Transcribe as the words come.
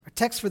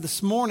Text for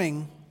this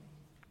morning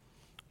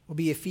will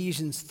be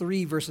Ephesians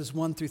 3, verses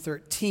 1 through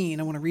 13.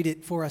 I want to read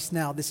it for us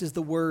now. This is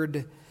the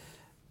word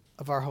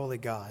of our holy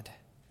God.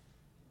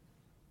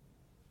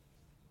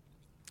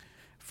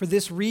 For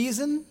this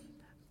reason,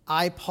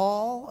 I,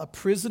 Paul, a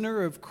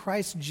prisoner of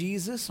Christ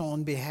Jesus,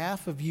 on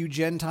behalf of you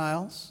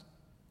Gentiles,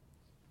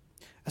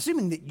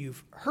 assuming that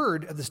you've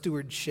heard of the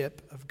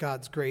stewardship of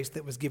God's grace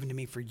that was given to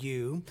me for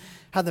you,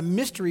 how the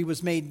mystery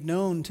was made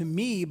known to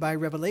me by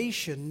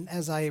revelation,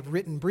 as I have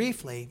written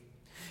briefly.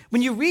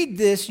 When you read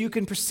this, you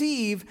can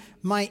perceive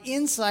my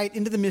insight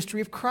into the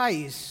mystery of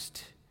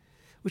Christ,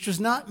 which was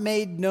not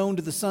made known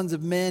to the sons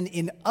of men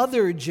in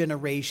other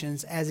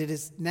generations, as it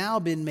has now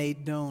been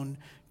made known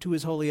to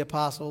his holy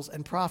apostles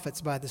and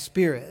prophets by the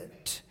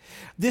Spirit.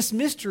 This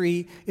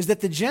mystery is that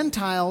the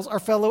Gentiles are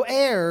fellow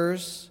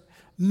heirs,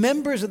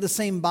 members of the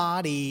same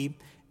body,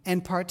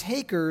 and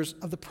partakers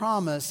of the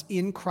promise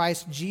in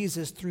Christ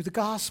Jesus through the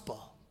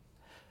gospel.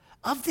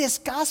 Of this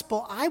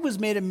gospel, I was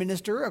made a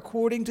minister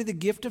according to the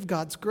gift of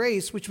God's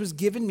grace, which was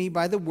given me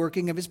by the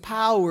working of his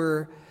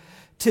power.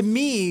 To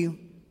me,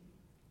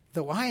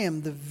 though I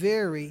am the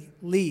very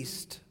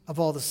least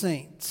of all the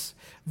saints,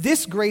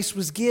 this grace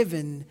was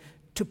given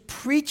to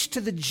preach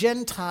to the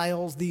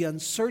Gentiles the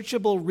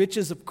unsearchable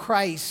riches of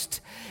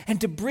Christ,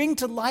 and to bring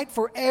to light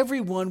for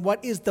everyone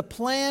what is the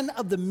plan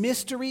of the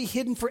mystery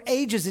hidden for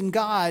ages in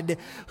God,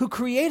 who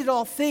created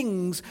all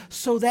things,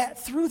 so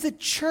that through the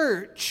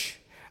church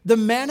the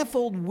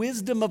manifold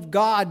wisdom of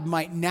God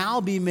might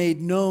now be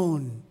made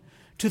known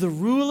to the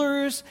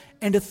rulers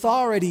and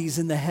authorities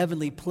in the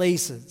heavenly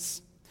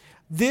places.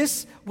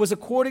 This was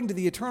according to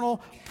the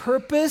eternal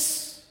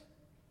purpose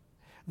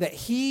that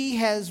he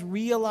has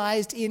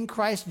realized in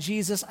Christ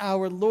Jesus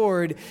our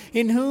Lord,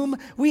 in whom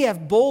we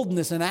have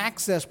boldness and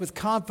access with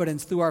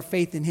confidence through our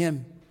faith in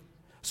him.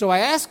 So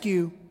I ask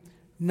you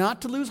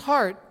not to lose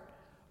heart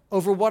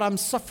over what I'm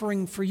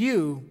suffering for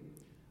you,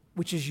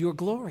 which is your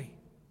glory.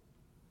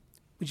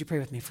 Would you pray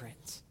with me,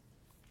 friends?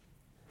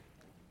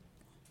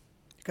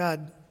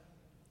 God,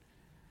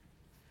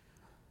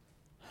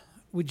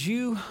 would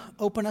you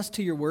open us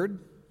to your word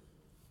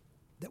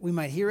that we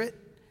might hear it,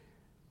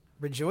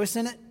 rejoice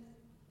in it,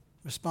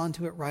 respond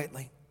to it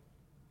rightly?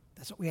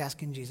 That's what we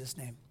ask in Jesus'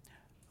 name.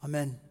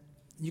 Amen.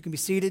 You can be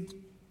seated.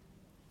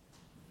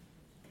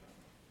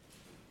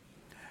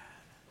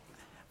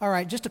 All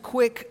right, just a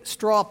quick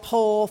straw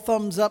poll,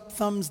 thumbs up,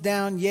 thumbs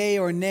down, yay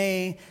or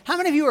nay. How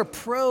many of you are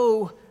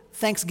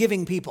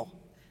pro-Thanksgiving people?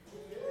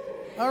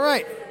 All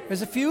right,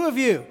 there's a few of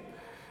you.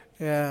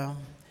 Yeah.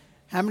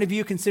 How many of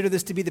you consider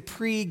this to be the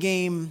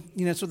pre-game,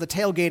 sort of the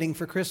tailgating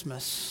for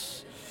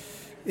Christmas?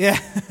 Yeah.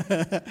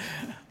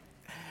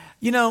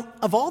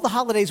 Of all the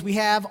holidays we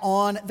have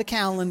on the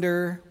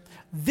calendar,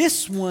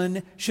 this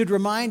one should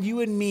remind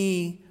you and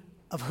me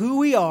of who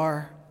we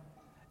are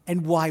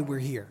and why we're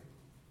here.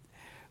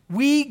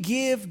 We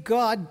give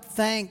God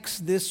thanks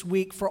this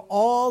week for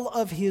all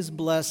of his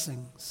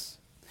blessings.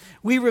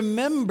 We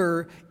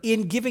remember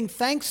in giving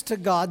thanks to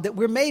God that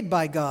we're made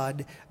by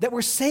God, that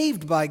we're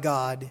saved by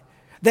God,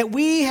 that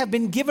we have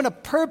been given a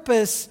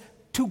purpose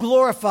to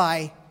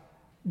glorify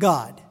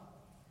God.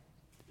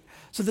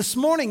 So this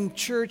morning,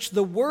 church,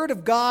 the Word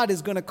of God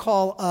is going to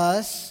call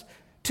us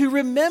to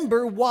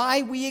remember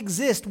why we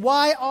exist.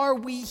 Why are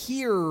we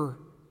here?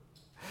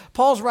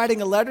 Paul's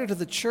writing a letter to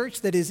the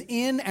church that is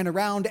in and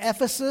around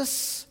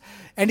Ephesus,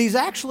 and he's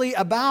actually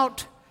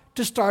about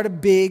to start a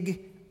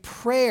big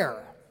prayer.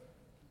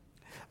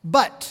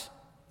 But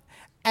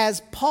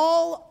as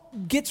Paul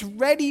gets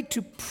ready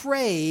to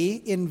pray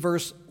in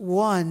verse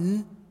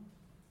 1,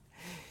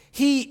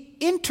 he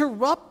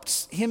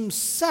interrupts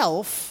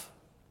himself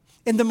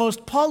in the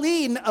most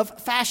Pauline of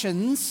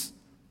fashions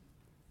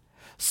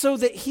so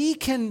that he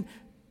can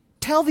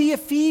tell the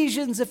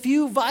Ephesians a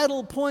few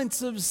vital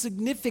points of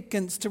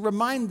significance to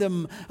remind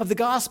them of the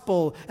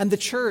gospel and the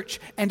church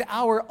and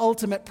our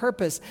ultimate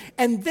purpose.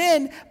 And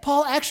then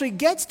Paul actually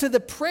gets to the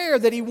prayer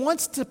that he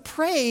wants to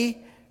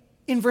pray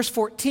in verse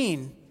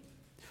 14.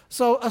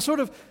 So a sort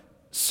of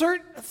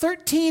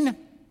 13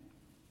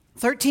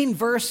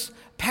 verse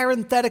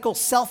parenthetical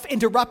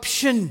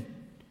self-interruption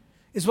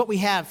is what we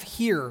have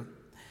here.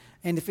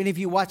 And if any of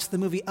you watched the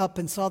movie Up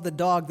and saw the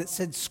dog that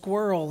said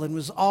squirrel and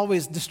was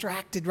always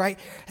distracted, right?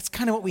 That's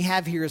kind of what we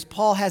have here is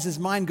Paul has his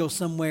mind go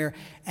somewhere,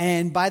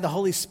 and by the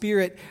Holy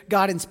Spirit,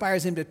 God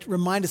inspires him to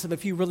remind us of a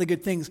few really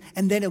good things,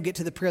 and then he'll get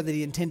to the prayer that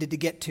he intended to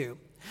get to.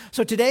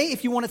 So today,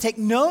 if you want to take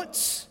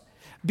notes,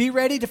 be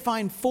ready to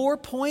find 4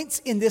 points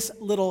in this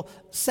little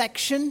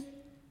section.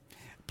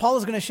 Paul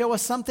is going to show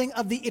us something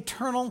of the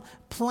eternal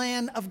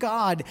plan of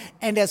God.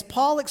 And as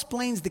Paul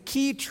explains the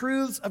key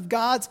truths of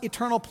God's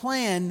eternal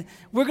plan,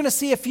 we're going to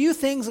see a few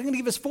things. I'm going to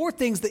give us 4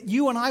 things that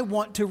you and I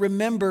want to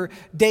remember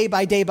day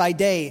by day by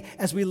day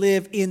as we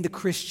live in the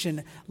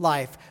Christian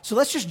life. So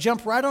let's just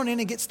jump right on in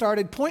and get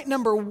started. Point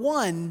number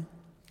 1,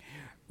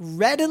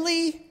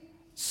 readily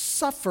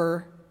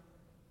suffer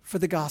for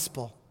the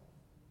gospel.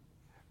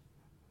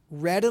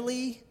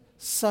 Readily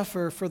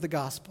suffer for the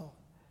gospel.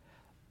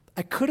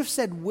 I could have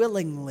said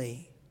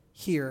willingly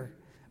here,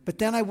 but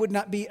then I would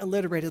not be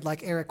illiterated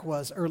like Eric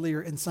was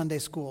earlier in Sunday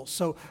school.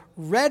 So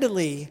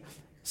readily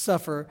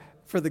suffer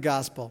for the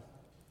gospel.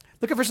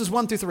 Look at verses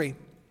 1 through 3.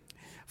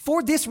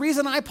 For this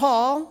reason I,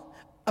 Paul,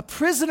 a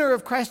prisoner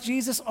of Christ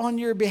Jesus on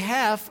the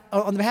behalf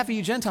of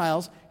you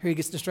Gentiles, here he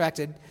gets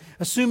distracted,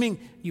 assuming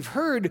you've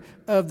heard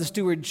of the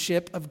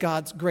stewardship of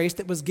God's grace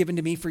that was given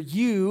to me for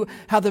you,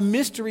 how the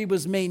mystery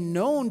was made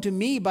known to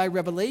me by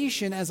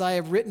revelation, as I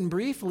have written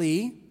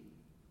briefly.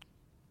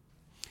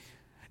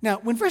 Now,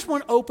 when verse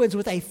 1 opens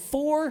with a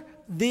 "for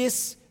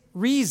this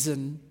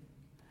reason,"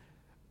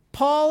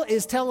 Paul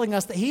is telling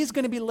us that he's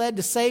going to be led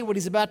to say what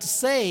he's about to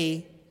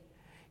say.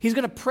 He's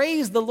going to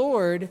praise the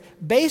Lord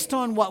based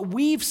on what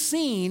we've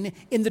seen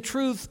in the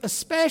truth,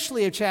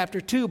 especially of chapter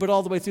 2, but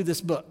all the way through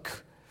this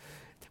book.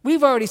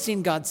 We've already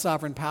seen God's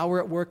sovereign power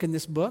at work in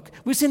this book.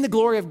 We've seen the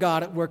glory of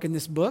God at work in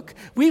this book.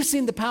 We've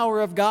seen the power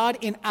of God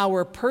in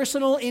our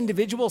personal,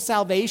 individual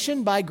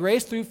salvation by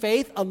grace through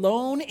faith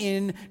alone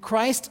in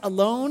Christ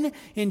alone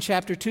in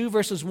chapter 2,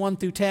 verses 1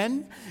 through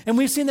 10. And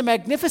we've seen the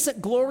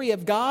magnificent glory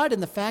of God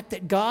in the fact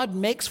that God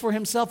makes for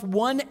himself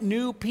one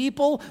new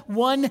people,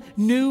 one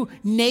new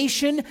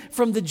nation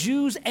from the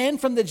Jews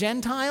and from the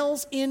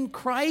Gentiles in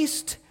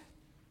Christ.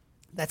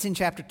 That's in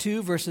chapter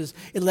 2, verses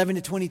 11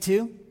 to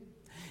 22.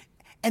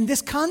 And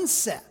this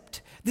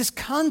concept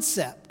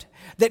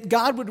that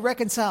God would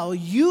reconcile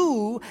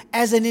you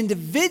as an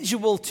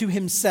individual to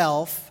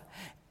himself,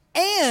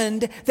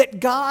 and that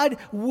God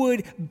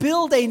would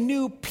build a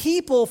new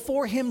people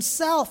for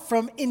himself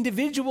from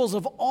individuals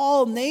of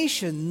all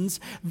nations,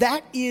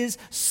 that is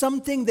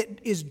something that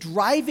is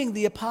driving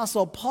the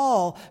Apostle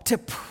Paul to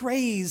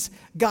praise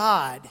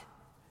God.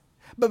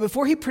 But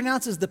before he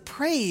pronounces the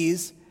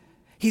praise,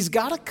 he's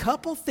got a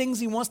couple things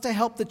he wants to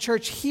help the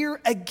church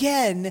hear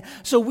again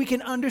so we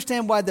can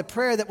understand why the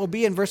prayer that will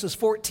be in verses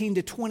 14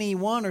 to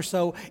 21 or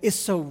so is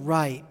so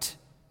right.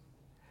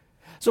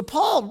 So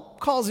Paul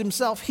calls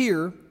himself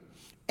here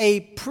a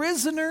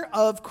prisoner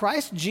of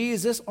Christ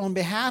Jesus on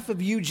behalf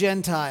of you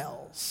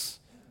Gentiles.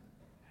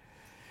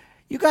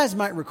 You guys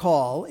might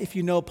recall, if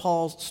you know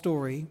Paul's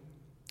story,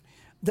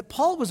 that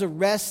Paul was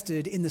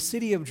arrested in the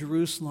city of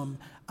Jerusalem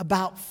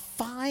about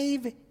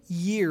 5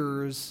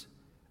 years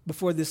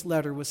before this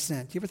letter was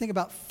sent. You ever think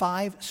about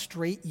 5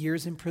 straight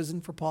years in prison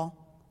for Paul?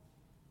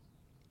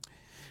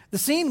 The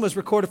scene was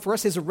recorded for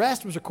us. His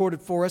arrest was recorded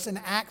for us in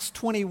Acts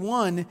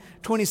 21,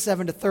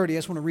 27 to 30. I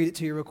just want to read it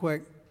to you real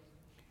quick.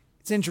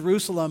 It's in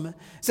Jerusalem. It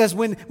says,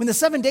 when the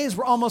 7 days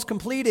were almost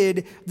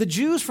completed, the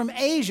Jews from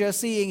Asia,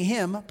 seeing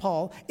him,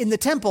 Paul, in the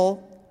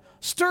temple,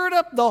 stirred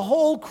up the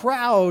whole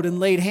crowd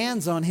and laid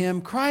hands on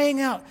him, crying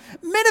out,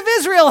 "Men of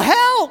Israel,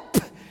 help!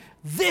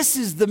 This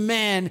is the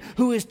man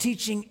who is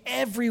teaching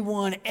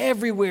everyone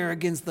everywhere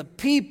against the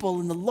people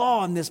and the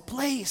law in this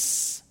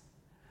place.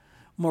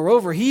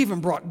 Moreover, he even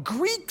brought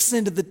Greeks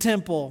into the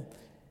temple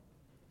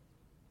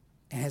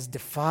and has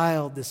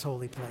defiled this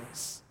holy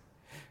place."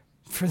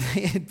 For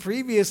they had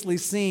previously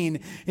seen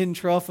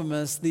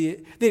Trophimus the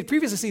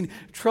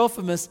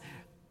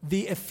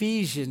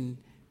Ephesian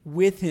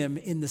with him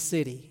in the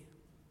city.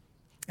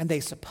 And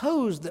they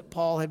supposed that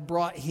Paul had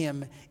brought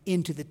him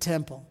into the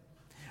temple.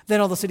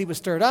 Then all the city was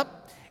stirred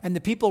up, and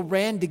the people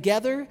ran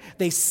together.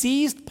 They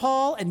seized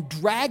Paul and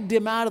dragged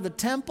him out of the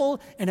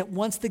temple, and at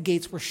once the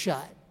gates were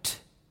shut.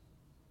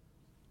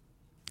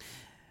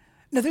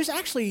 Now, there's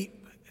actually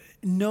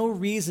no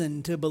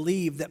reason to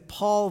believe that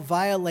Paul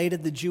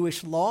violated the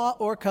Jewish law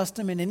or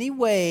custom in any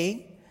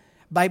way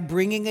by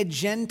bringing a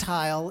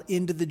Gentile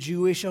into the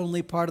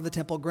Jewish-only part of the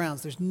temple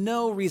grounds. There's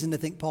no reason to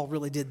think Paul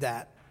really did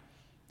that.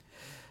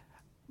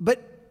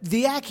 But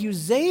the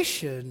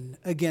accusation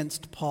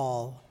against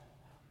Paul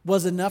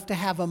was enough to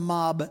have a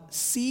mob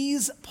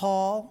seize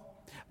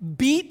Paul,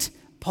 beat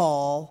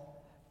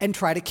Paul, and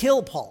try to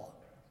kill Paul.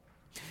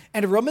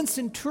 And a Roman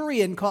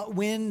centurion caught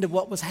wind of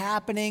what was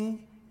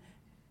happening,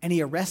 and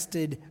he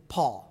arrested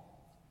Paul.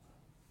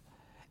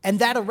 And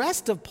that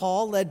arrest of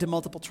Paul led to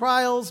multiple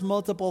trials,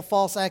 multiple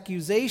false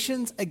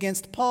accusations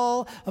against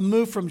Paul, a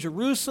move from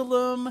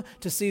Jerusalem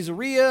to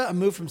Caesarea, a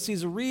move from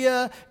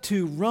Caesarea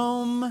to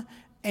Rome,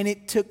 and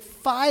it took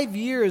 5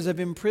 years of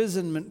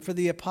imprisonment for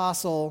the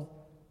apostle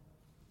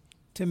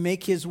to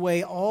make his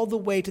way all the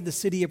way to the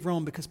city of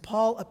Rome, because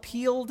Paul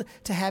appealed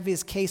to have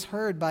his case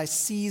heard by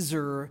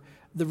Caesar,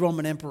 the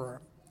Roman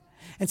emperor.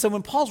 And so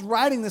when Paul's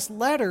writing this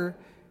letter,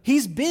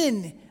 he's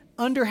been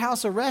under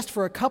house arrest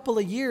for a couple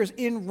of years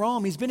in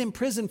Rome. He's been in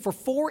prison for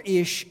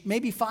 4-ish,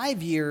 maybe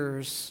 5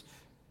 years.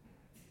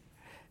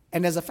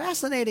 And as a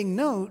fascinating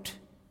note,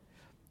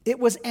 it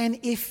was an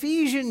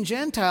Ephesian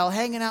Gentile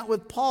hanging out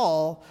with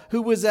Paul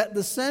who was at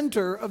the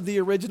center of the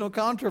original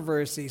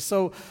controversy.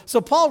 So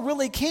Paul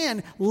really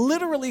can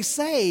literally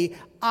say,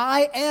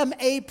 "I am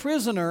a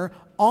prisoner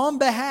on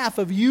behalf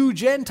of you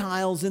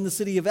Gentiles in the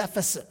city of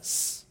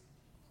Ephesus."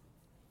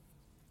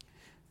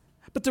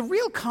 But the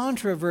real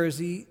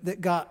controversy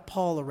that got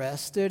Paul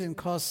arrested and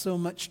caused so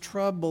much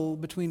trouble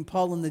between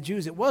Paul and the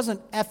Jews, it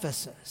wasn't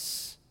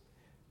Ephesus.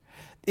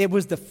 It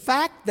was the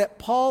fact that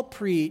Paul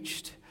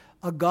preached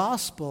a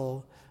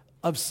gospel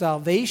of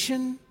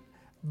salvation,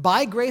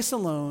 by grace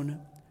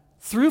alone,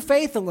 through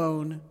faith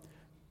alone,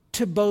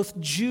 to both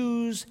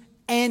Jews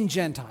and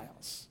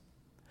Gentiles.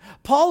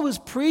 Paul was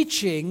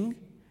preaching,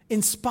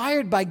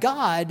 inspired by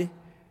God,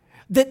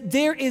 that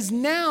there is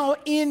now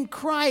in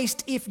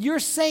Christ, if you're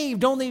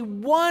saved, only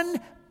one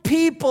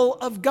people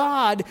of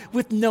God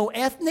with no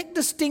ethnic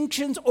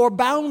distinctions or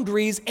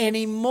boundaries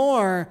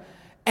anymore.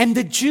 And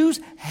the Jews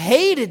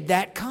hated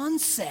that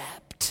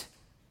concept.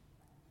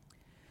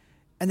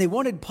 And they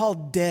wanted Paul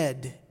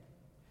dead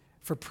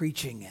for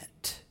preaching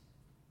it.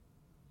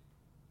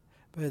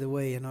 By the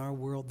way, in our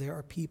world, there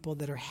are people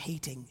that are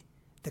hating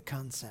the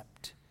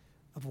concept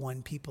of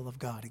one people of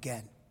God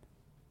again.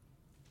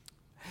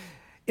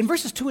 In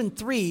verses 2 and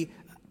 3,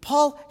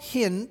 Paul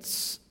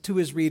hints to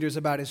his readers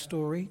about his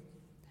story.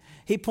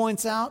 He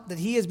points out that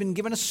he has been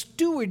given a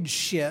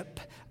stewardship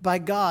by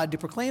God to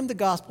proclaim the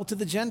gospel to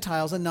the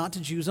Gentiles and not to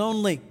Jews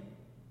only.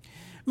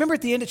 Remember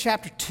at the end of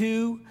chapter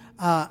 2,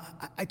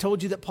 I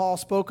told you that Paul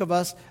spoke of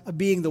us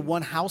being the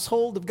one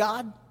household of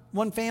God,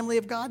 one family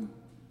of God?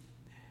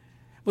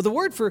 Well, the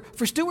word for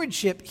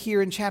stewardship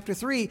here in chapter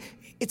 3,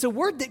 it's a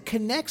word that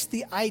connects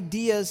the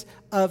ideas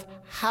of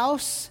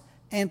house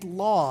and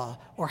law,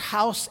 or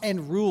house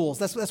and rules.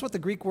 That's what the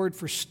Greek word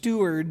for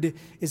steward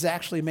is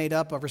actually made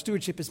up of, or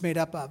stewardship is made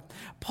up of.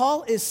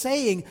 Paul is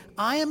saying,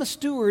 I am a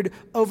steward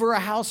over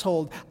a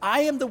household.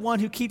 I am the one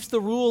who keeps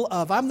the rule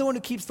of. I'm the one who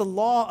keeps the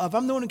law of.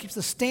 I'm the one who keeps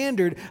the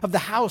standard of the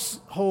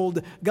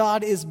household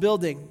God is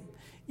building.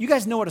 You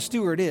guys know what a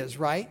steward is,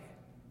 right?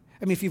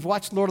 I mean, if you've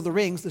watched Lord of the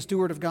Rings, the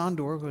steward of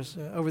Gondor was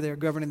over there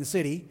governing the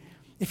city.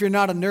 If you're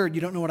not a nerd,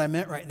 you don't know what I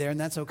meant right there, and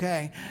that's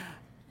okay.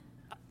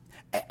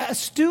 A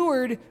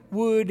steward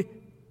would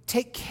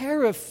take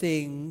care of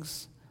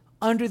things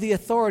under the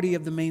authority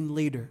of the main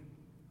leader.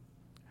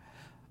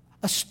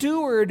 A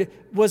steward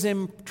was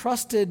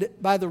entrusted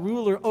by the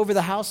ruler over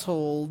the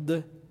household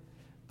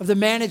of the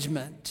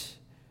management,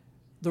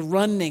 the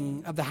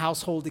running of the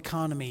household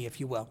economy, if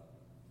you will.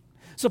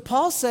 So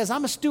Paul says,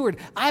 I'm a steward.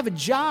 I have a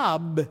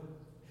job.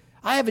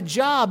 I have a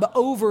job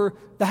over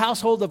the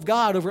household of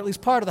God, over at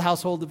least part of the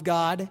household of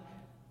God.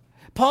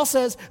 Paul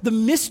says the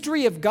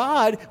mystery of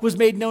God was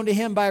made known to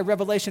him by a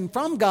revelation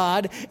from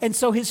God, and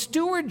so his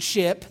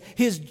stewardship,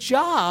 his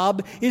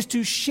job, is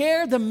to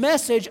share the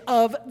message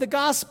of the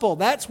gospel.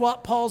 That's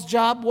what Paul's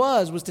job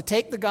was to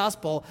take the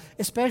gospel,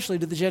 especially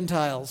to the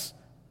Gentiles.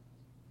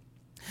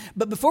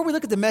 But before we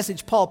look at the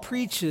message Paul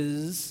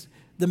preaches,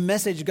 the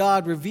message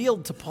God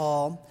revealed to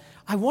Paul,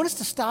 I want us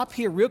to stop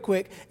here real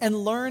quick and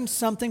learn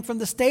something from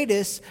the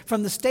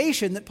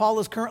station that Paul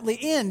is currently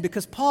in,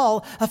 because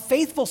Paul, a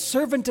faithful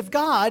servant of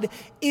God,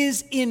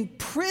 is in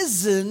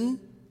prison.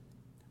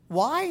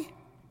 Why?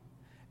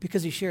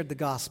 Because he shared the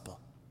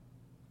gospel.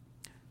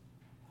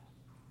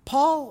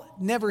 Paul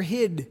never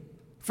hid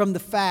from the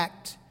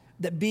fact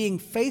that being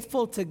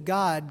faithful to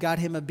God got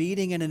him a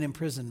beating and an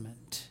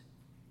imprisonment.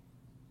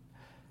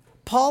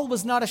 Paul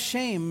was not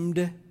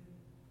ashamed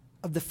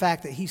of the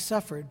fact that he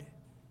suffered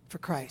for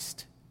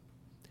Christ.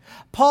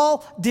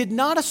 Paul did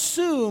not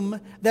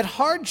assume that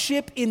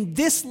hardship in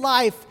this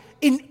life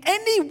in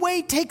any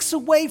way takes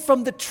away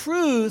from the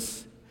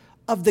truth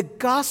of the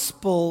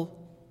gospel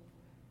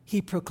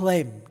he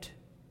proclaimed.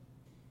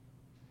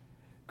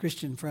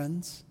 Christian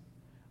friends,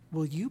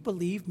 will you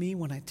believe me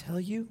when I tell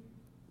you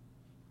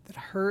that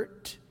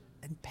hurt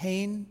and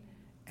pain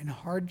and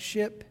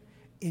hardship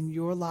in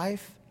your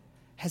life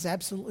has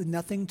absolutely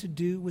nothing to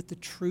do with the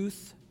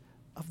truth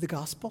of the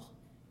gospel?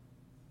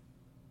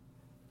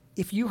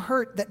 If you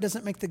hurt, that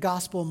doesn't make the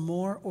gospel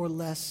more or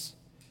less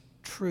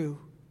true.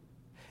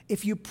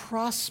 If you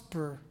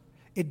prosper,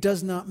 it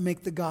does not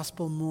make the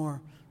gospel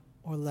more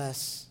or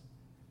less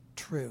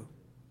true.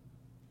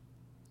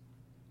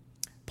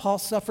 Paul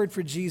suffered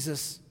for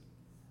Jesus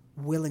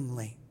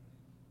willingly.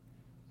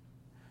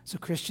 So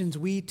Christians,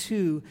 we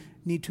too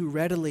need to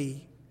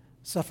readily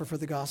suffer for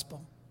the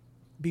gospel.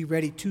 Be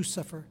ready to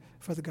suffer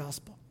for the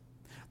gospel.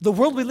 The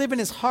world we live in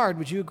is hard.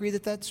 Would you agree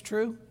that that's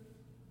true?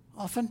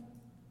 Often?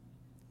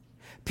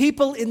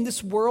 People in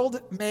this world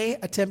may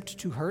attempt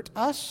to hurt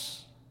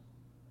us.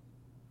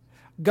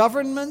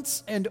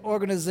 Governments and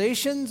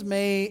organizations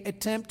may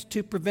attempt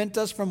to prevent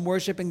us from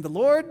worshiping the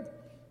Lord.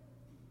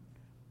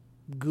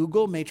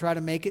 Google may try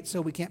to make it so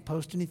we can't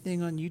post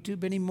anything on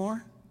YouTube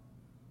anymore.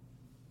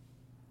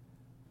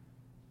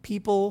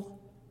 People,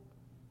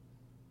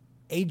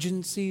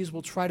 agencies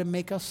will try to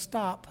make us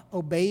stop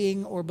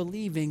obeying or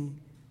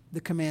believing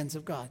the commands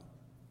of God.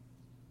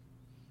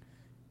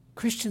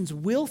 Christians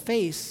will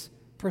face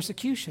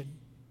persecution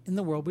in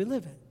the world we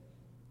live in.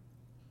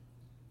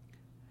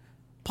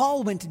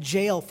 Paul went to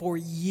jail for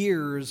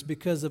years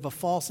because of a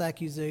false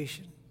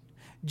accusation.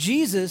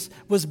 Jesus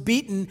was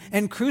beaten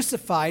and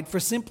crucified for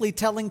simply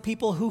telling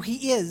people who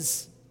he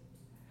is.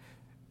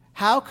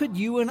 How could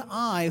you and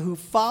I, who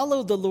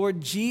follow the Lord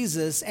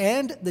Jesus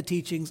and the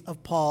teachings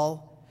of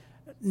Paul,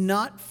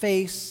 not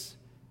face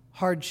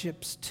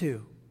hardships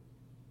too?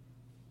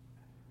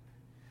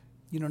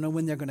 You don't know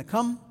when they're going to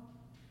come.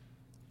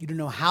 You don't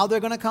know how they're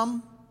going to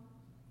come.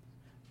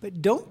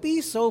 But don't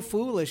be so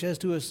foolish as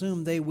to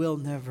assume they will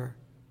never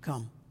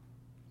come.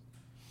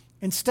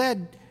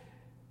 Instead,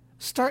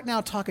 start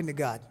now talking to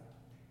God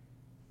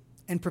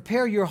and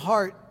prepare your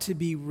heart to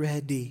be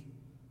ready.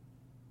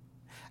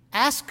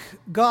 Ask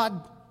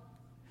God,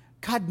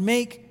 God,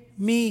 make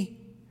me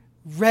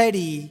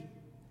ready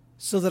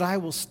so that I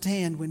will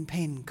stand when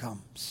pain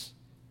comes.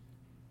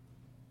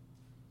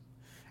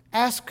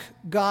 Ask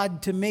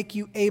God to make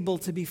you able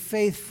to be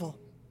faithful,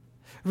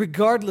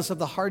 regardless of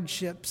the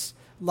hardships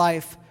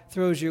life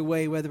throws your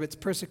way, whether it's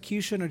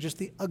persecution or just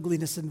the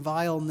ugliness and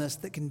vileness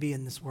that can be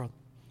in this world.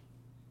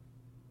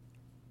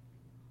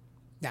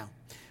 Now,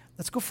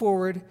 let's go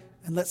forward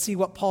and let's see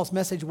what Paul's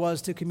message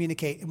was to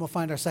communicate, and we'll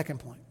find our second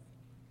point.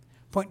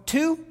 Point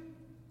 2.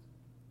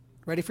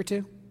 Ready for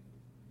 2?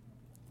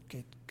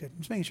 Okay, good. I'm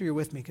just making sure you're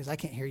with me because I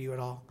can't hear you at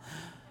all.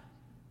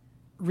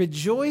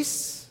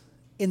 Rejoice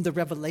in the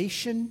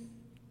revelation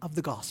of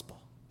the gospel.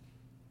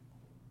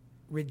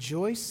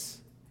 Rejoice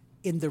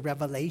in the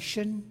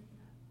revelation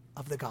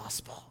of the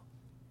gospel.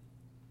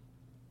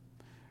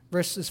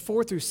 Verses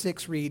 4 through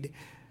 6 read,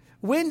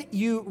 "When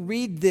you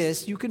read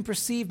this, you can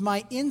perceive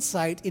my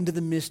insight into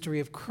the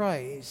mystery of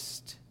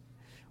Christ,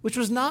 which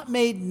was not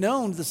made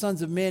known to the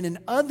sons of men in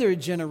other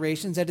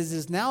generations, as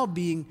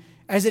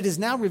it is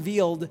now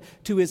revealed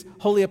to his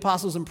holy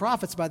apostles and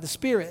prophets by the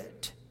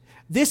Spirit.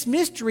 This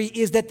mystery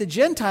is that the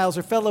Gentiles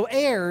are fellow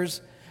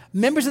heirs,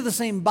 members of the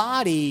same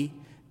body,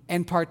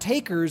 and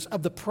partakers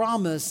of the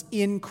promise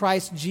in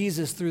Christ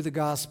Jesus through the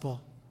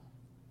gospel."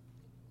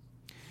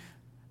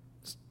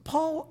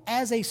 Paul,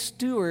 as a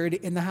steward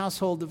in the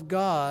household of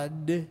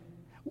God,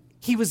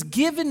 he was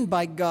given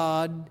by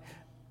God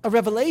a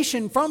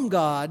revelation from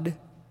God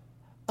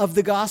of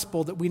the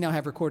gospel that we now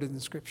have recorded in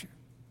the Scripture.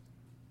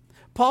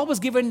 Paul was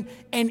given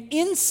an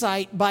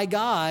insight by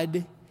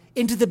God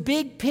into the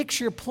big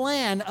picture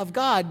plan of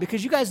God,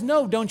 because you guys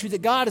know, don't you,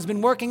 that God has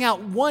been working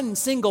out one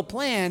single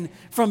plan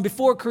from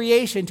before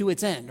creation to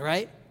its end,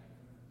 right?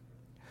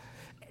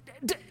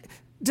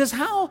 Does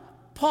how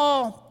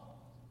Paul...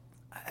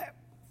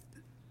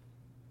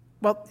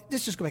 Well,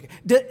 let's just go back.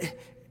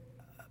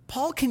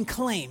 Paul can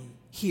claim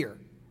here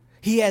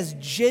he has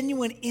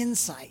genuine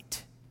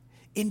insight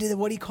into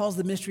what he calls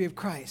the mystery of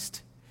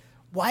Christ.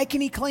 Why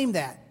can he claim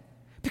that?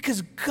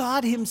 Because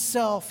God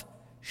himself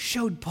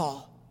showed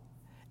Paul.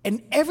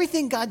 And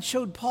everything God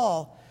showed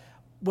Paul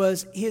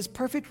was his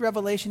perfect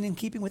revelation in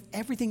keeping with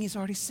everything he's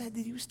already said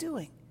that he was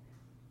doing.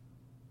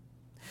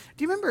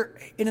 Do you remember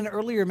in an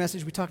earlier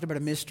message we talked about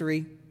a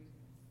mystery?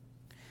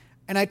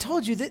 And I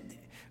told you that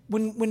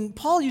when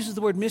Paul uses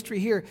the word mystery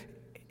here,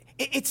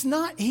 it's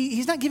not,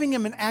 he's not giving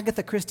him an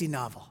Agatha Christie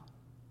novel,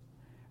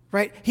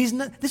 right?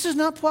 This is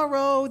not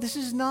Poirot. This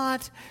is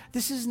not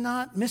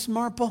Miss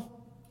Marple.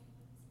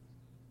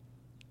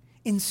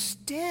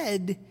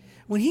 Instead,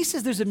 when he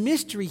says there's a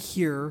mystery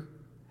here,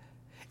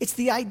 it's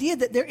the idea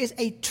that there is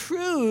a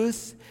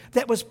truth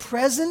that was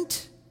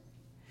present,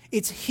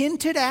 it's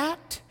hinted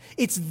at,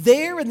 it's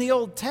there in the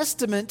Old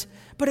Testament,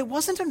 but it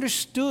wasn't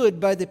understood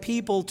by the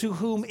people to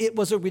whom it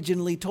was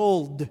originally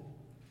told.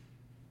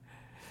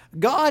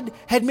 God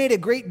had made a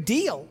great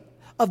deal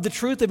of the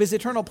truth of his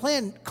eternal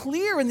plan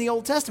clear in the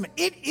Old Testament.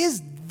 It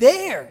is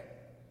there.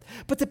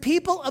 But the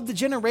people of the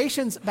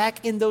generations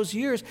back in those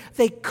years,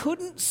 they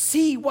couldn't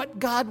see what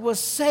God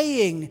was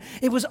saying.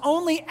 It was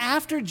only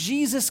after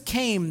Jesus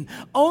came,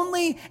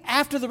 only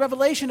after the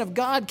revelation of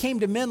God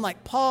came to men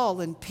like Paul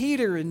and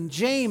Peter and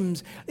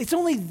James, it's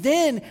only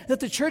then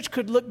that the church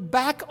could look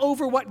back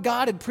over what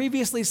God had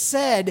previously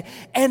said,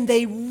 and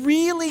they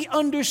really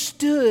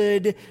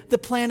understood the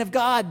plan of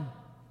God.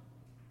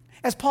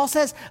 As Paul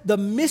says, the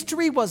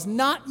mystery was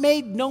not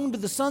made known to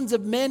the sons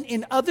of men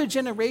in other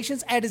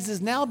generations, as it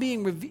is now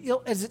being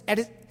revealed, as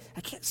it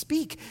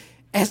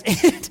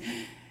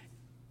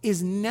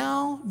is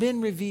now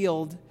been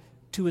revealed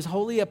to his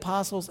holy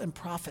apostles and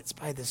prophets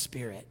by the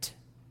Spirit.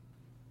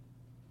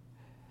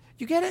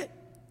 You get it?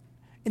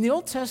 In the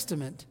Old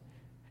Testament,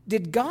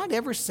 did God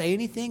ever say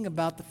anything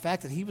about the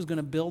fact that he was going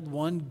to build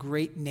one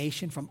great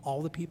nation from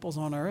all the peoples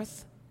on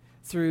earth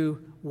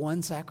through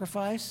one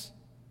sacrifice?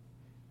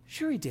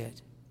 Sure he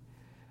did.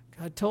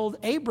 God told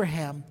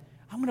Abraham,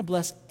 I'm going to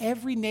bless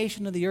every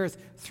nation of the earth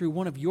through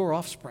one of your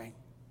offspring.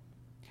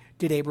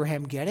 Did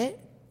Abraham get it?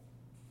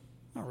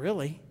 Not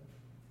really.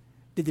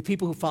 Did the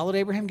people who followed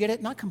Abraham get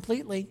it? Not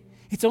completely.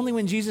 It's only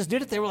when Jesus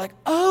did it, they were like,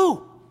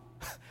 oh,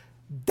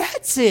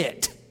 that's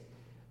it.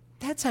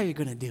 That's how you're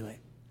going to do it.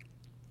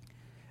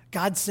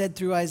 God said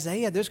through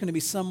Isaiah, there's going to be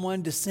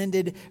someone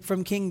descended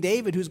from King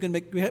David who's going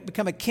to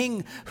become a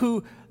king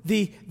who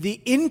the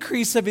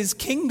increase of his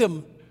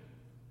kingdom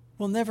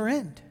will never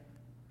end.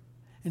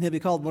 And he'll be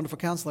called Wonderful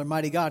Counselor,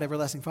 Mighty God,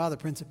 Everlasting Father,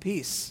 Prince of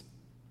Peace.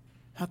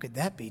 How could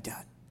that be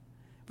done?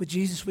 With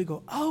Jesus, we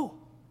go, oh,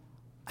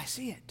 I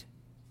see it.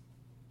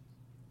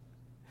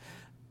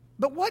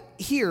 But what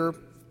here,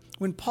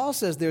 when Paul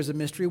says there's a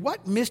mystery,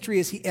 what mystery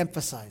is he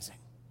emphasizing?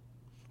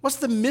 What's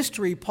the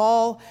mystery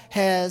Paul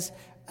has,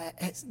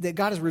 that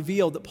God has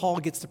revealed that Paul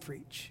gets to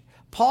preach?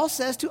 Paul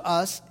says to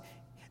us,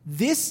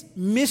 this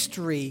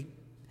mystery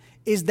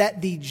is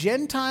that the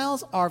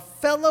Gentiles are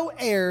fellow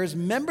heirs,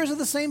 members of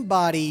the same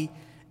body,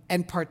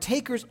 and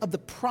partakers of the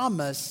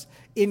promise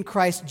in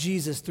Christ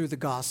Jesus through the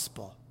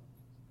gospel.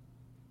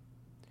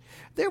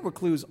 There were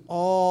clues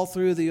all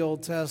through the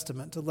Old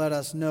Testament to let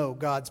us know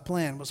God's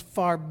plan was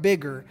far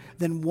bigger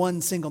than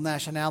one single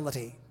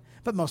nationality.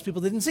 But most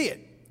people didn't see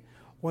it.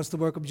 Once the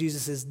work of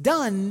Jesus is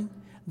done,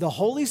 the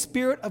Holy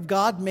Spirit of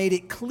God made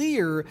it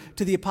clear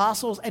to the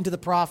apostles and to the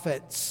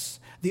prophets,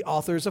 the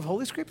authors of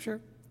Holy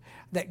Scripture,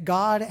 that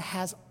God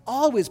has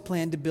always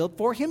planned to build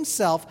for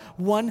himself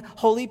one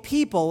holy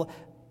people,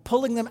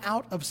 pulling them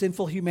out of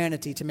sinful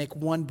humanity to make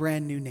one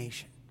brand new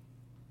nation.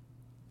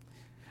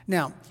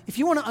 Now, if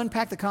you want to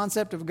unpack the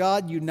concept of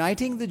God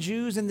uniting the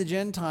Jews and the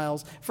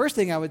Gentiles, first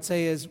thing I would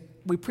say is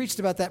we preached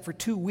about that for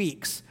 2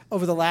 weeks.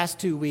 Over the last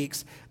 2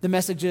 weeks, the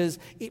messages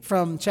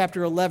from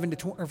chapter 11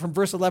 or from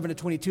verse 11 to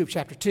 22 of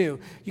chapter 2.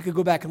 You could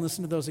go back and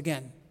listen to those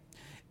again.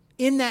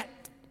 In that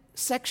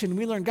section,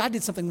 we learned God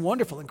did something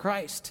wonderful in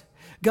Christ.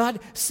 God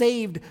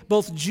saved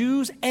both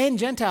Jews and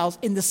Gentiles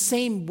in the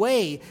same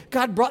way.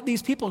 God brought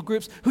these people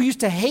groups who used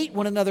to hate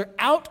one another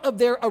out of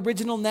their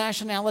original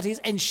nationalities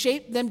and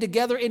shaped them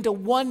together into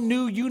one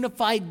new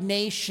unified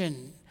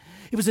nation.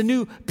 It was a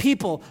new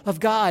people of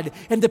God.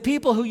 And the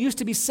people who used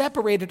to be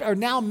separated are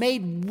now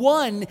made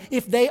one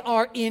if they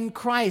are in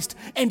Christ.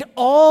 And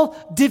all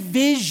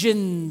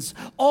divisions,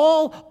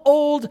 all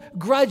old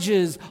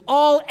grudges,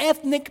 all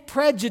ethnic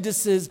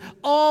prejudices,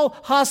 all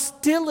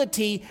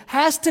hostility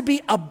has to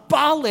be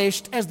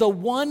abolished as the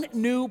one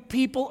new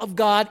people of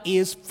God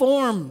is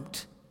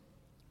formed.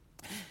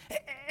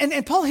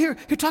 And Paul here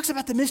talks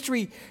about the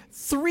mystery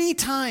 3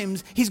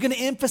 times. He's going to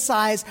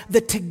emphasize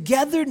the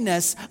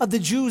togetherness of the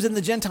Jews and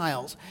the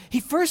Gentiles. He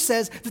first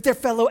says that they're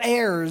fellow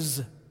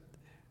heirs.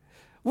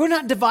 We're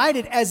not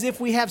divided as if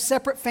we have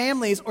separate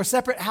families or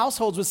separate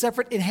households with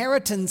separate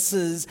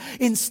inheritances.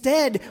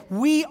 Instead,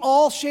 we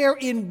all share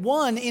in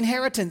one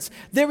inheritance.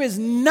 There is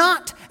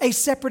not a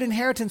separate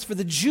inheritance for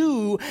the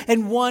Jew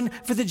and one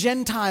for the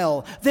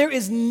Gentile. There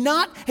is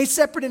not a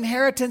separate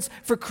inheritance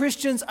for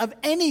Christians of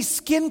any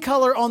skin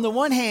color on the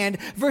one hand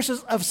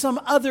versus of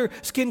some other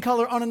skin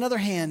color on another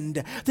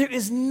hand. There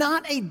is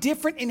not a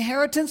different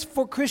inheritance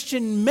for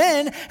Christian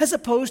men as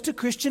opposed to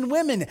Christian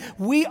women.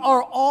 We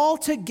are all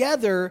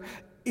together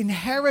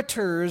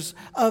inheritors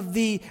of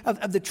the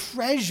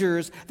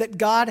treasures that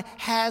God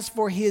has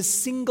for his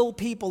single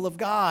people of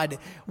God.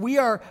 We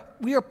are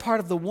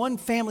part of the one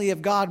family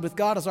of God with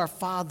God as our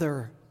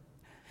Father.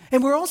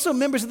 And we're also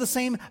members of the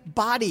same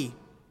body.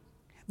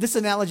 This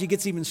analogy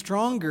gets even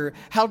stronger,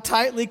 how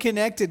tightly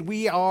connected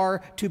we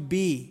are to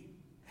be.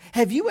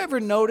 Have you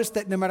ever noticed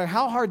that no matter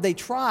how hard they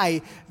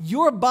try,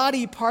 your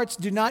body parts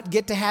do not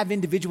get to have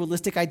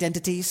individualistic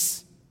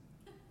identities?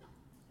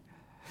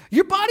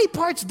 Your body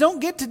parts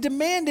don't get to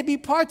demand to be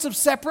parts of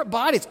separate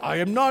bodies. I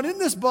am not in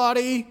this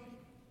body.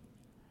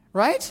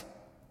 Right?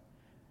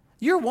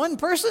 You're one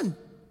person.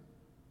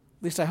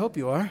 At least I hope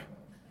you are.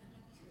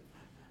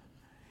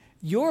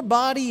 Your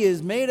body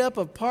is made up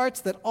of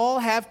parts that all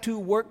have to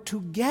work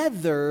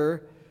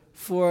together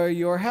for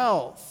your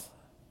health.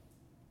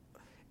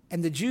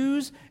 And the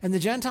Jews and the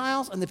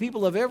Gentiles and the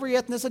people of every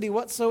ethnicity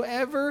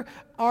whatsoever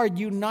are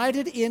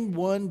united in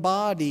one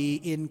body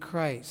in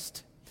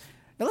Christ.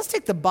 Now let's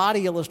take the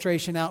body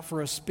illustration out for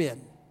a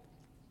spin.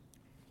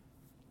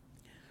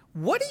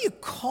 What do you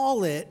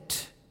call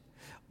it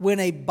when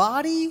a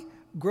body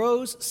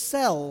grows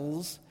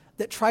cells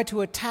that try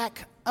to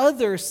attack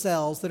other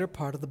cells that are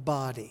part of the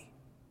body?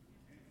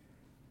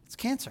 It's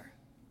cancer,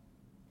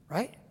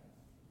 right?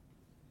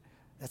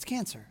 That's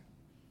cancer.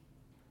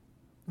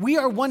 We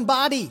are one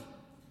body.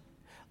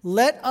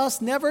 Let us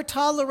never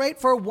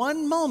tolerate for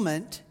one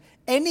moment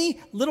any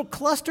little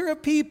cluster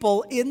of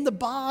people in the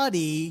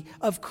body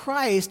of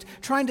Christ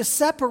trying to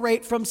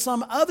separate from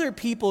some other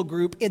people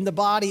group in the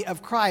body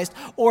of Christ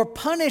or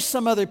punish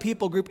some other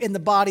people group in the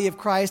body of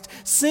Christ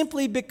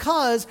simply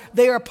because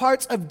they are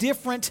parts of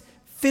different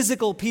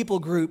physical people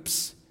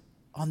groups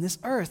on this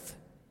earth.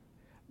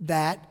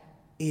 That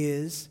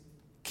is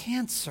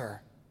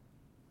cancer.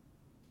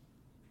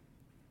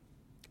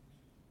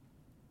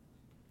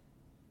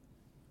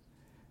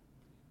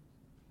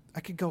 I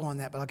could go on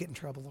that, but I'll get in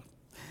trouble.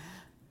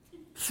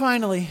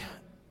 Finally,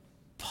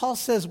 Paul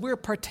says we're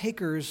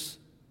partakers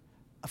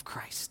of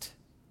Christ.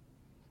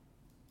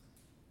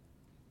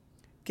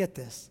 Get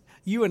this.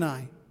 You and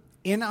I,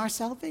 in our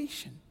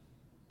salvation,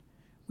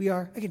 we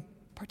are, again,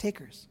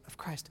 partakers of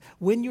Christ.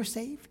 When you're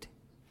saved,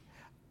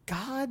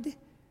 God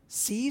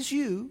sees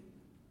you.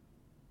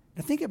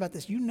 Now think about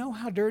this. You know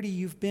how dirty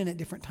you've been at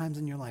different times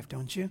in your life,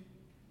 don't you?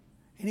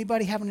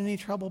 Anybody having any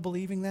trouble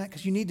believing that?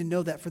 Because you need to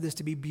know that for this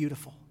to be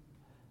beautiful.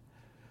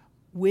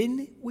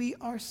 When we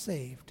are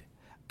saved,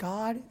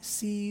 God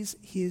sees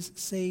his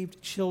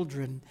saved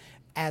children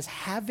as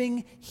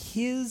having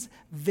his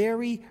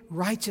very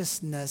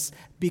righteousness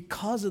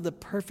because of the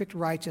perfect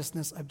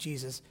righteousness of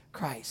Jesus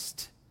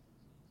Christ.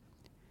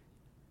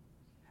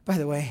 By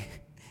the way,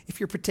 if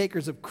you're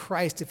partakers of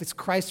Christ, if it's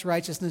Christ's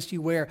righteousness you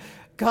wear,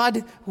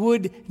 God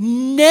would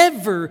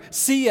never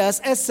see us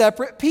as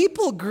separate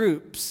people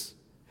groups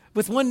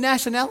with one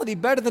nationality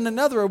better than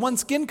another or one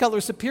skin color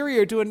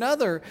superior to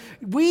another.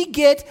 We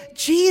get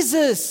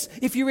Jesus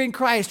if you're in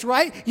Christ,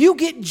 right? You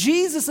get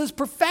Jesus'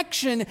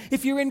 perfection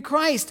if you're in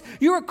Christ.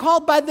 You are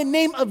called by the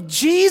name of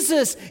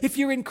Jesus if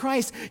you're in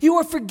Christ. You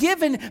are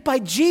forgiven by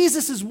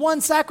Jesus' one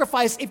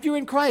sacrifice if you're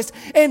in Christ.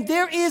 And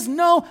there is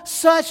no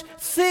such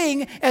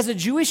thing as a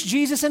Jewish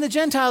Jesus and a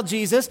Gentile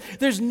Jesus.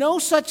 There's no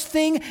such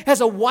thing as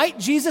a white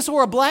Jesus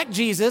or a black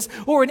Jesus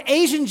or an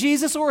Asian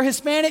Jesus or a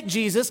Hispanic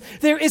Jesus.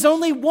 There is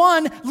only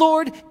one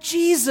Lord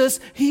Jesus.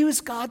 He was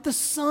God the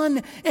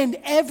Son. And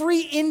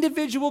every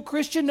individual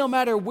Christian, no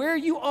matter where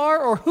you are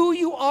or who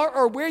you are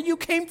or where you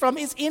came from,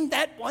 is in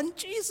that one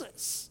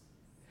Jesus.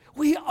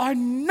 We are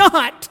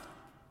not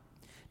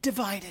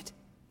divided.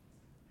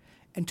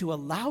 And to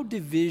allow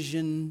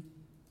division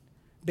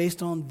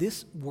based on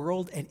this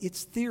world and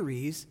its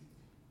theories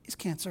is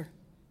cancer.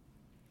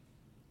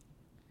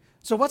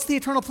 So what's the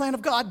eternal plan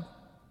of God?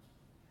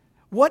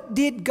 What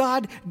did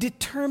God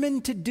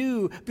determine to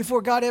do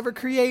before God ever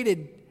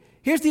created?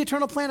 Here's the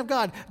eternal plan of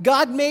God.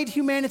 God made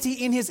humanity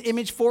in his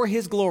image for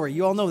his glory.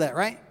 You all know that,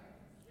 right?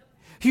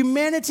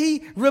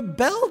 Humanity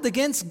rebelled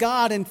against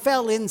God and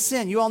fell in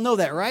sin. You all know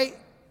that, right?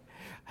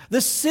 The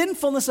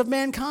sinfulness of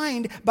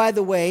mankind, by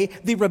the way,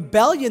 the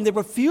rebellion, the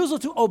refusal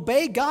to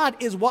obey God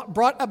is what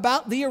brought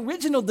about the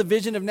original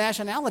division of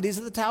nationalities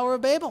at the Tower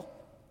of Babel.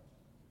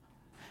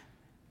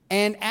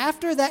 And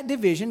after that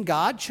division,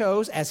 God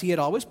chose, as he had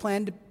always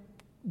planned,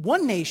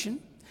 one nation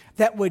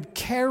that would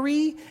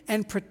carry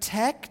and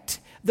protect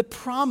the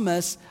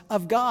promise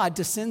of God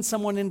to send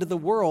someone into the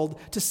world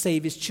to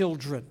save his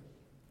children.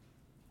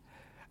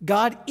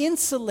 God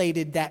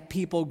insulated that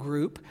people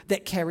group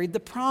that carried the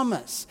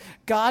promise.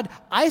 God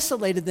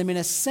isolated them in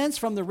a sense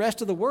from the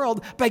rest of the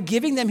world by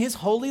giving them his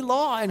holy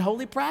law and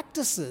holy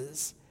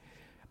practices.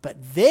 But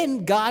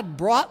then God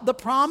brought the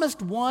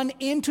promised one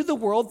into the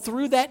world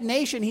through that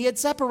nation he had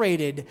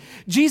separated.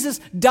 Jesus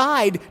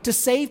died to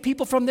save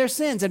people from their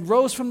sins and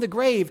rose from the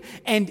grave.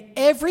 And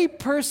every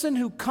person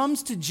who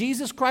comes to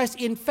Jesus Christ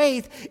in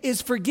faith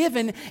is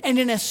forgiven. And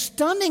in a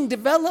stunning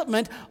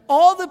development,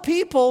 all the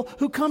people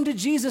who come to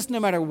Jesus,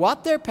 no matter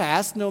what their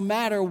past, no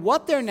matter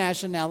what their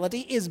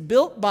nationality, is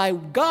built by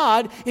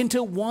God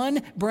into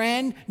one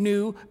brand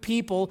new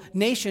people,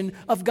 nation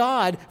of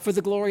God for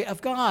the glory of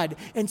God.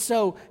 And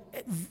so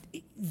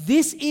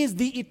this is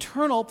the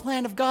eternal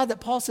plan of God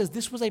that Paul says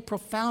this was a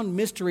profound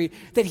mystery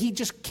that he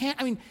just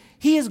can't,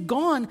 he has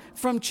gone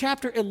from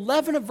chapter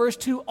 11 of verse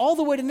 2 all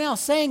the way to now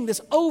saying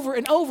this over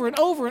and over and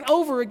over and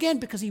over again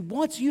because he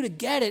wants you to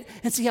get it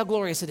and see how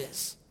glorious it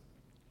is.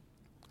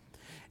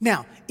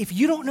 Now, if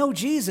you don't know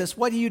Jesus,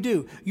 what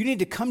do? You need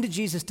to come to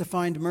Jesus to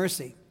find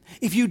mercy.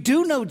 If you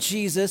do know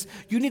Jesus,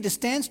 you need to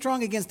stand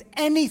strong against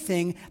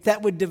anything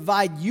that would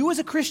divide you as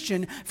a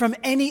Christian from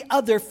any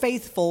other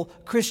faithful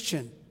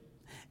Christian.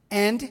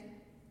 And,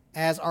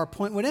 as our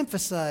point would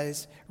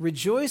emphasize,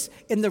 rejoice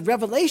in the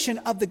revelation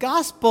of the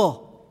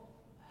gospel.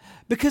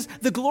 Because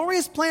the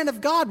glorious plan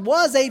of God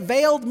was a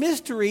veiled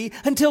mystery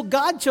until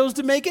God chose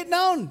to make it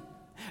known.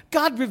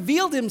 God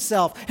revealed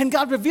himself, and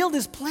God revealed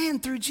his plan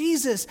through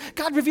Jesus.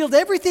 God revealed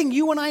everything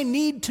you and I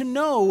need to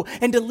know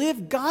and to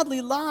live godly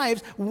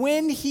lives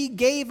when he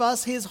gave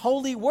us his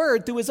holy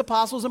word through his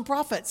apostles and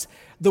prophets.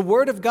 The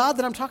word of God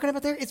that I'm talking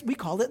about there, we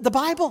call it the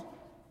Bible.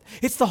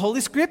 It's the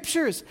Holy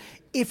Scriptures.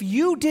 If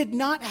you did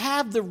not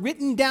have the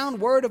written down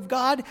word of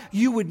God,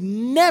 you would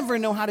never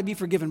know how to be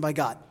forgiven by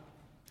God.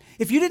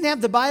 If you didn't have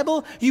the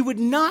Bible, you would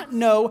not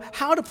know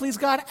how to please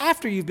God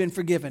after you've been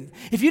forgiven.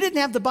 If you didn't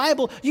have the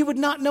Bible, you would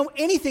not know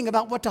anything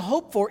about what to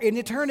hope for in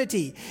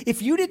eternity.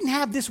 If you didn't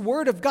have this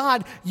word of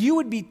God, you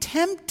would be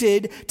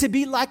tempted to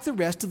be like the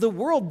rest of the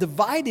world,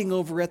 dividing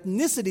over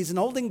ethnicities and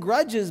holding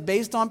grudges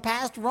based on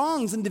past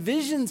wrongs and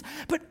divisions.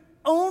 But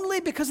only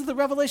because of the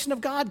revelation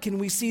of God can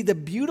we see the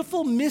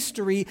beautiful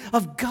mystery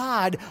of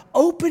God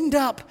opened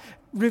up,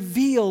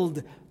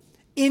 revealed.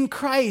 In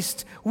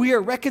Christ, we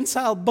are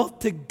reconciled both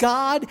to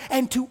God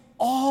and to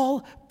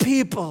all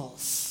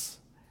peoples.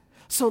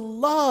 So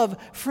love,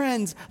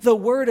 friends, the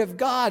Word of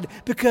God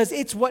because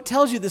it's what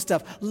tells you this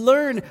stuff.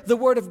 Learn the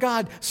Word of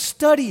God.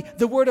 Study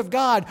the Word of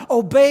God.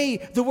 Obey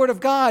the Word of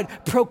God.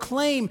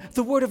 Proclaim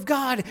the Word of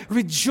God.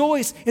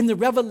 Rejoice in the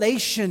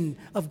revelation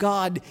of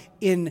God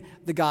in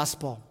the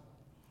gospel.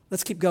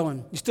 Let's keep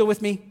going. You still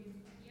with me?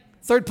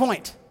 Third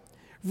point.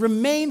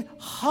 Remain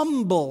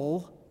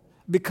humble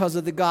because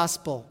of the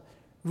gospel.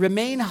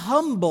 Remain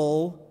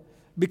humble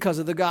because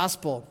of the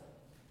gospel.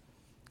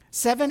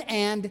 7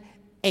 and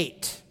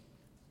 8.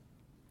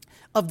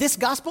 Of this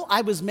gospel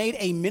I was made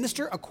a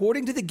minister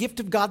according to the gift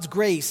of God's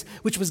grace,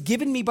 which was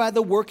given me by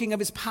the working of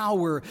his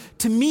power.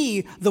 To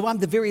me, though I'm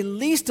the very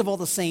least of all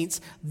the saints,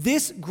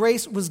 this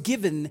grace was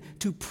given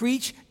to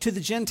preach to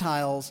the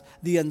Gentiles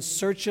the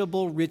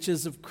unsearchable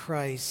riches of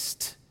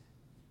Christ.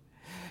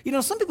 You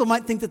know, some people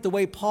might think that the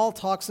way Paul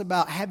talks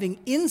about having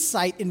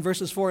insight in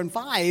verses 4 and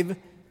 5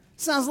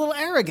 sounds a little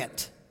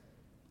arrogant.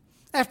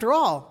 After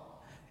all,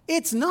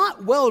 It's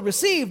not well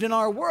received in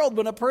our world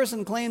when a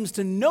person claims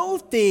to know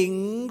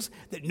things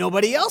that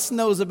nobody else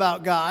knows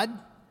about God,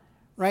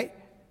 right?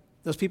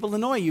 Those people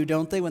annoy you,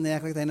 don't they, when they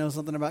act like they know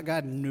something about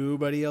God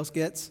nobody else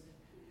gets?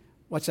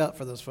 Watch out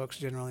for those folks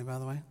generally, by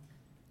the way.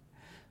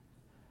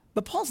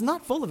 But Paul's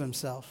not full of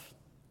himself.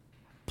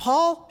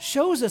 Paul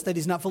shows us that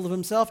he's not full of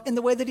himself in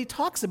the way that he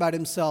talks about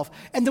himself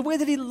and the way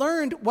that he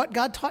learned what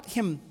God taught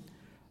him.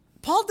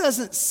 Paul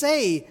doesn't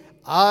say,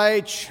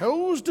 I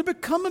chose to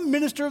become a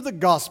minister of the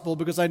gospel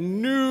because I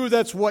knew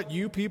that's what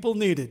you people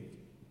needed.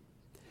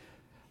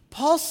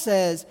 Paul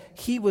says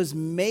he was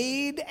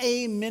made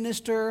a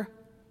minister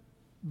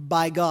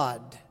by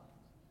God.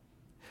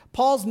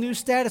 Paul's new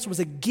status was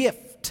a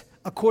gift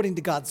according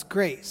to God's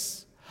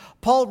grace.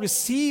 Paul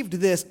received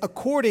this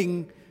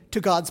according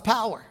to God's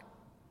power.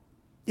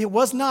 It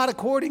was not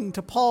according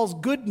to Paul's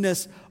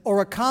goodness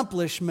or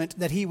accomplishment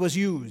that he was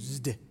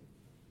used.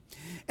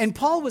 And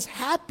Paul was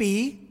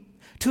happy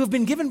to have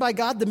been given by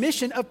God the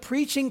mission of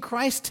preaching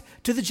Christ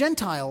to the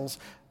Gentiles.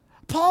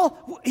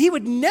 Paul, he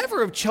would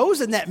never have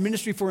chosen that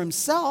ministry for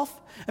himself.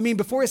 I mean,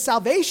 before his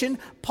salvation,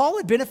 Paul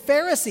had been a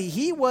Pharisee.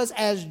 He was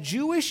as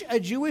Jewish a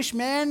Jewish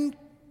man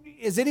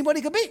as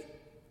anybody could be.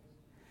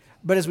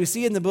 But as we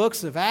see in the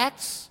books of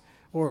Acts,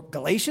 or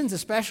Galatians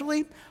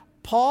especially,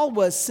 Paul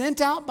was sent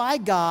out by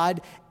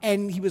God,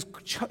 and he was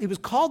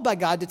called by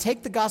God to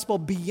take the gospel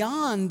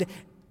beyond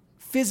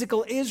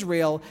physical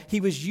Israel.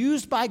 He was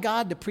used by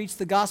God to preach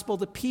the gospel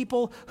to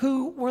people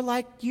who were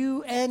like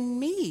you and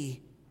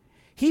me.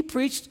 He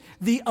preached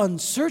the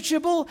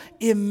unsearchable,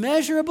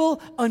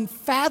 immeasurable,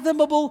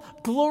 unfathomable,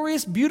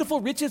 glorious,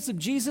 beautiful riches of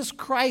Jesus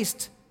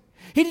Christ.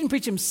 He didn't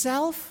preach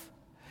himself.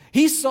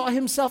 He saw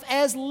himself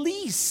as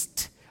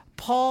least.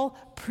 Paul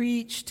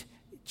preached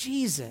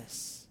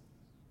Jesus.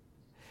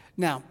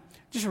 Now,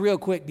 just real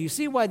quick, do you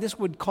see why this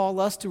would call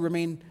us to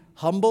remain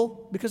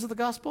humble because of the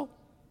gospel?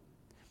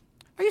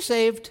 Are you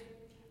saved?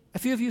 A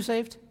few of you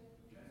saved?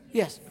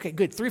 Yes. Okay,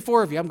 good. 3,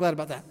 4 of you. I'm glad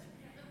about that.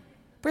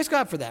 Praise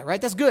God for that,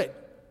 right? That's good.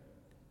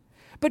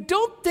 But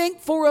don't think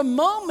for a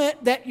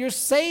moment that you're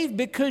saved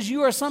because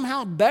you are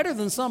somehow better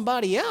than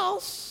somebody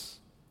else.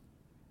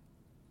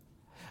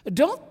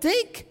 Don't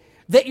think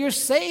that you're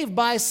saved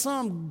by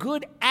some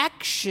good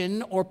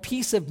action or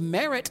piece of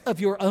merit of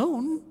your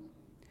own.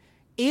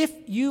 If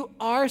you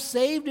are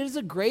saved, it is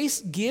a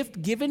grace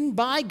gift given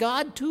by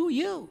God to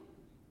you.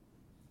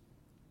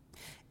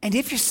 And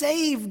if you're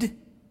saved,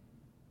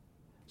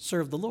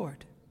 serve the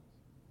Lord.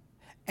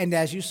 And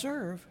as you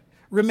serve,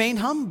 remain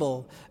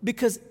humble,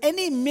 because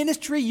any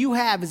ministry you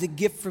have is a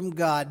gift from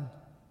God.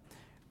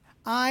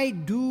 I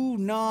do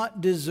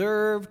not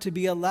deserve to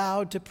be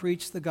allowed to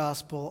preach the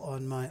gospel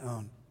on my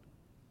own.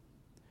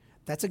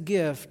 That's a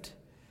gift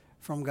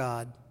from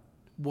God,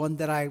 one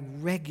that I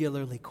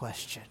regularly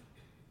question.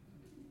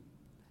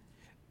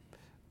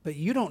 But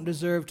you don't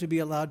deserve to be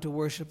allowed to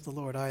worship the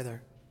Lord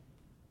either.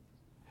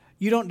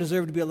 You don't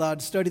deserve to be allowed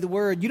to study the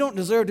Word. You don't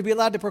deserve to be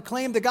allowed to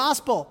proclaim the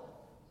gospel.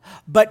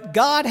 But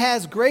God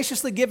has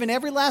graciously given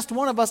every last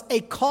one of us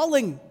a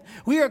calling.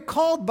 We are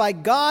called by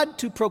God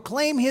to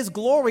proclaim His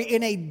glory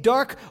in a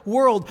dark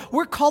world.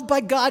 We're called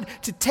by God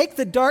to take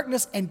the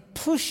darkness and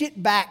push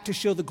it back to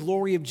show the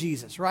glory of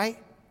Jesus, right?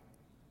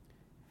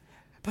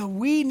 But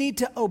we need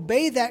to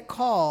obey that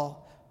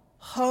call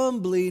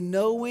humbly,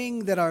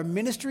 knowing that our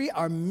ministry,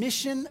 our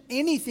mission,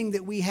 anything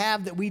that we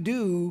have, that we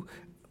do,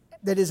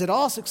 that is at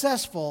all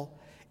successful,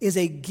 is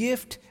a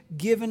gift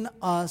given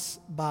us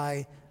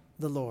by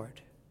the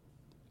Lord.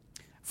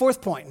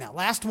 Fourth point now,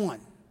 last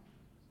one.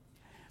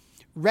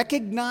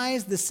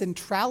 Recognize the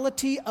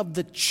centrality of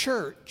the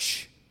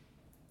church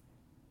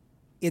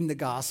in the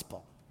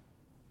gospel.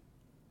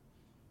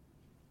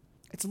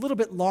 It's a little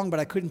bit long, but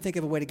I couldn't think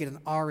of a way to get an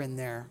R in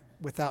there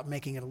without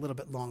making it a little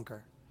bit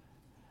longer.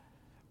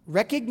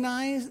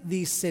 Recognize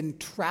the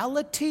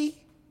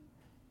centrality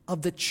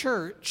of the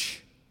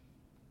church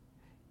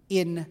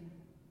in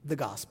the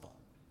gospel.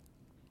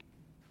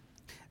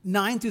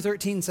 9 through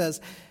 13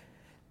 says,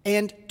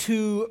 and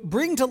to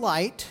bring to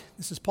light,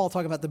 this is Paul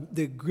talking about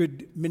the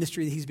good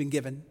ministry that he's been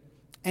given,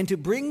 and to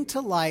bring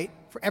to light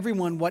for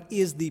everyone what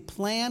is the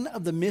plan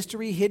of the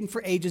mystery hidden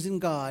for ages in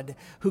God,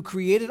 who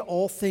created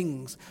all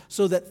things,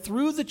 so that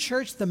through the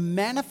church the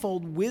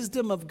manifold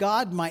wisdom of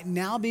God might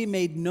now be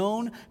made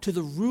known to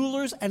the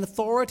rulers and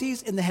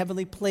authorities in the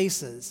heavenly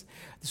places.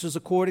 This was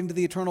according to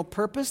the eternal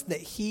purpose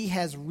that He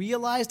has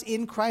realized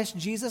in Christ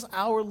Jesus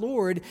our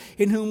Lord,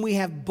 in whom we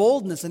have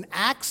boldness and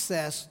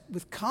access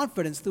with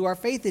confidence through our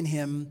faith in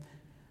Him.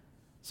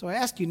 So I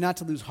ask you not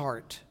to lose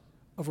heart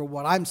over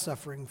what I'm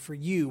suffering for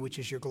you, which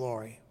is your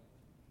glory.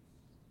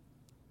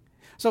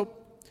 So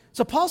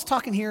Paul's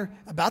talking here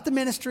about the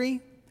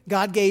ministry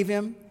God gave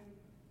him.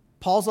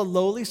 Paul's a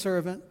lowly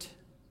servant.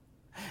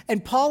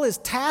 And Paul is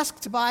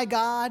tasked by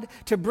God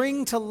to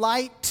bring to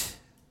light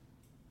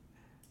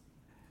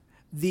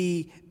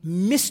the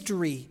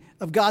mystery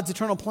of God's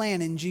eternal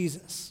plan in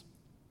Jesus.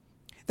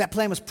 That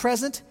plan was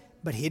present,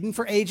 but hidden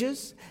for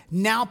ages.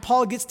 Now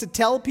Paul gets to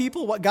tell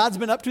people what God's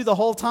been up to the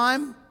whole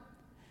time.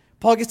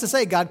 Paul gets to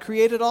say God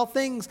created all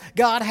things.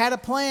 God had a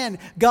plan.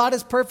 God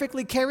is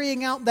perfectly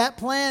carrying out that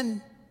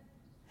plan.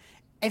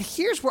 And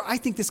here's where I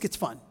think this gets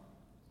fun.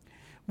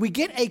 We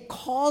get a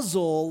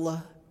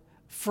causal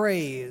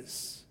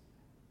phrase,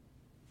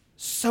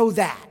 so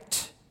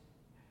that.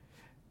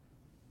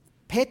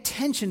 Pay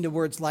attention to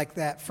words like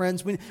that,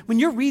 friends. When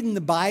you're reading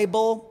the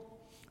Bible,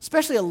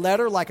 especially a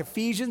letter like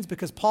Ephesians,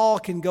 because Paul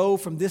can go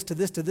from this to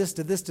this to this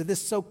to this to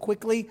this so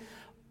quickly,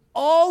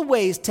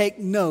 always take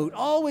note,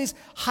 always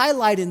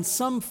highlight in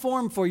some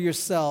form for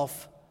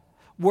yourself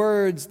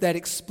words that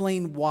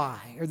explain why,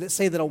 or that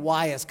say that a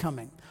why is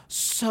coming.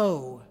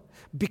 So,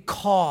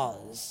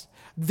 because,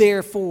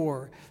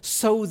 therefore,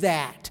 so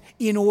that,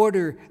 in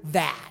order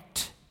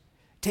that.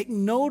 Take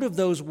note of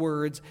those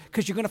words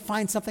because you're going to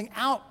find something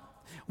out.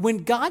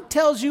 When God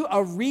tells you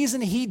a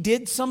reason he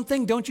did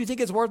something, don't you think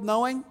it's worth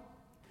knowing?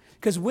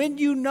 Because when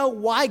you know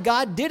why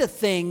God did a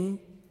thing,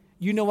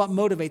 you know what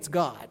motivates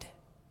God.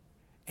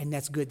 And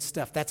that's good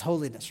stuff. That's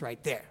holiness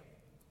right there.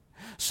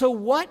 So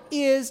what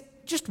is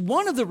just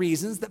one of the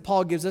reasons that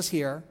Paul gives us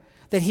here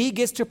that he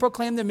gets to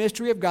proclaim the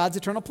mystery of God's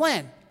eternal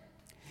plan?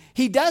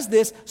 He does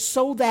this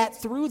so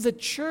that through the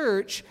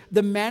church,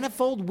 the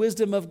manifold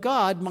wisdom of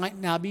God might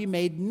now be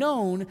made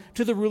known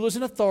to the rulers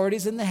and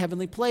authorities in the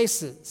heavenly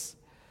places.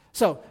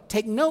 So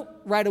take note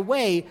right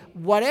away,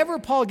 whatever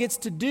Paul gets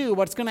to do,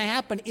 what's going to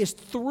happen is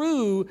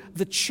through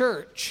the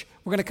church.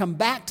 We're going to come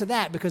back to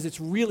that because it's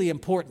really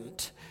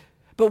important.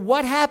 But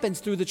what happens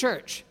through the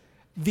church?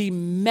 The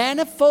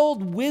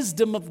manifold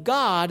wisdom of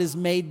God is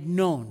made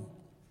known.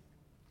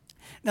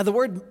 Now, the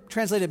word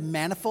translated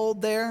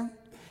manifold there,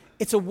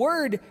 it's a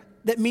word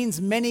that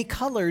means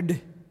many-colored.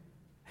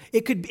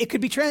 It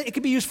could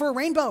be used for a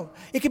rainbow.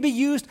 It could be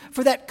used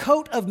for that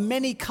coat of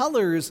many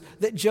colors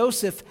that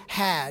Joseph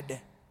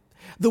had.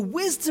 The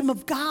wisdom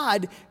of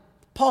God,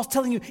 Paul's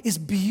telling you, is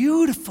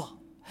beautiful.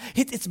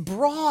 It's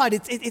broad.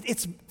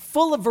 It's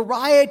full of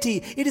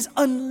variety. It is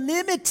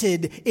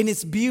unlimited in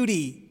its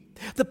beauty.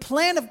 The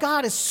plan of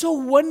God is so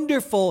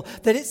wonderful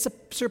that it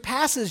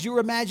surpasses your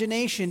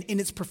imagination in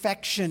its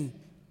perfection.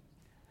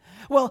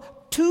 Well,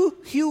 to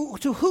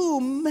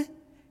whom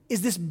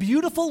is this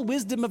beautiful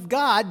wisdom of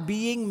God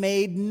being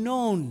made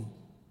known?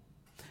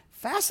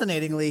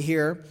 Fascinatingly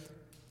here,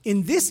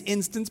 in this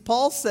instance,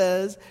 Paul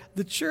says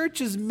the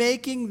church is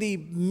making the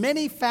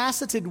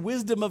many-faceted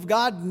wisdom of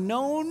God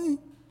known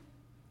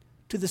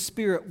to the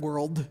spirit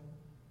world.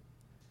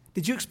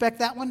 Did you expect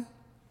that one?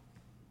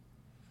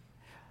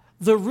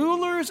 The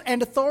rulers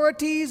and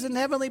authorities in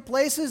heavenly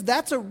places,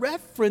 that's a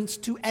reference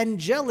to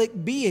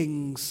angelic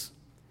beings.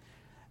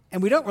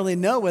 And we don't really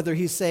know whether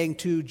he's saying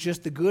to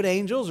just the good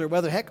angels or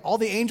whether, heck, all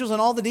the angels and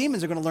all the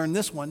demons are going to learn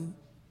this one.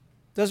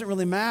 Doesn't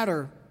really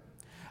matter.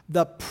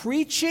 The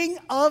preaching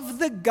of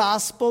the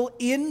gospel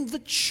in the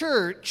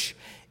church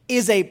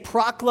is a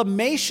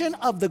proclamation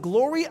of the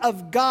glory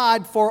of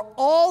God for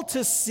all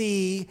to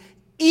see,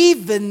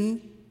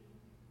 even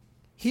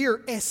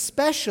here,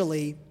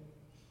 especially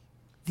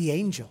the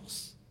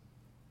angels.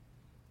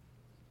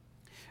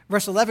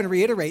 Verse 11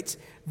 reiterates,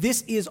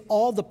 this is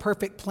all the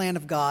perfect plan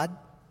of God.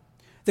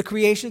 The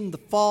creation, the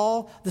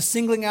fall, the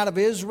singling out of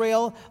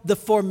Israel, the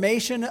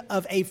formation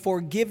of a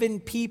forgiven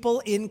people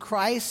in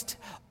Christ,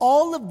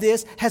 all of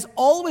this has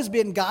always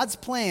been God's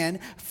plan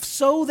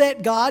so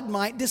that God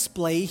might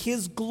display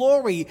his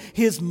glory,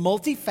 his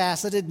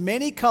multifaceted,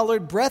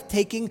 many-colored,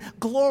 breathtaking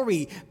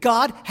glory.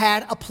 God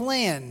had a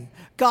plan.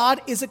 God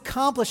is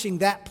accomplishing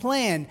that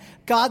plan.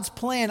 God's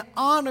plan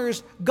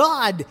honors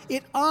God.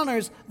 It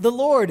honors the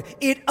Lord.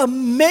 It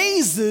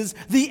amazes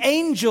the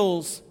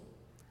angels.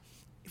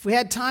 If we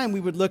had time,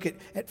 we would look at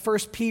 1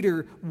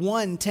 Peter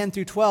 1, 10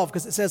 through 12,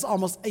 because it says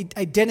almost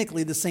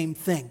identically the same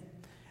thing.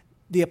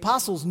 The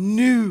apostles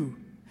knew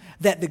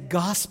that the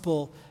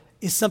gospel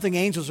is something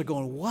angels are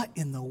going, what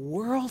in the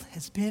world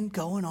has been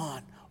going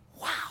on?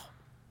 Wow.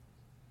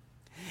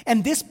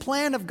 And this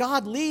plan of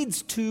God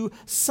leads to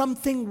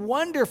something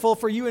wonderful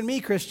for you and me,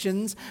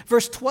 Christians.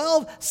 Verse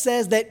 12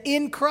 says that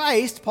in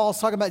Christ, Paul's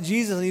talking about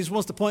Jesus, and he just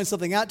wants to point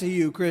something out to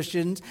you,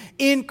 Christians.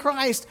 In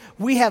Christ,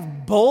 we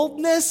have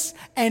boldness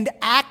and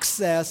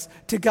access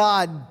to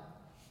God.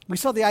 We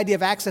saw the idea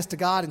of access to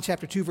God in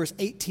chapter 2, verse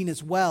 18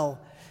 as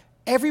well.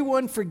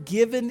 Everyone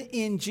forgiven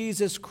in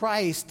Jesus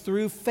Christ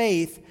through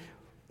faith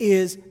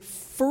is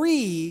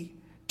free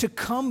to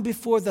come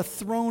before the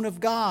throne of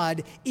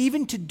God,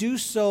 even to do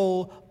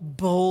so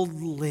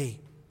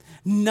boldly,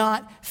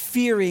 not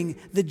fearing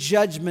the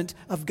judgment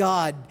of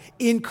God.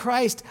 In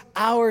Christ,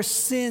 our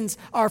sins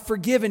are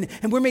forgiven,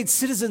 and we're made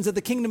citizens of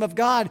the kingdom of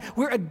God.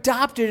 We're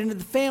adopted into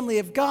the family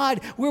of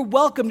God. We're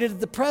welcomed into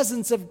the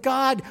presence of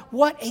God.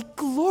 What a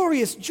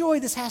glorious joy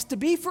this has to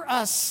be for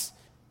us.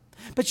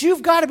 But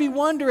you've got to be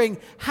wondering,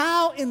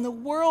 how in the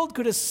world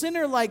could a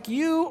sinner like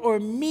you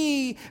or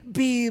me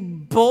be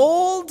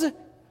bold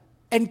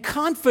and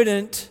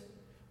confident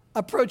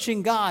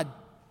approaching God?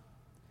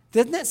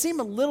 Doesn't that seem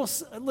a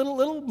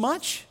little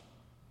much?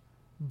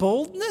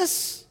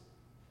 Boldness?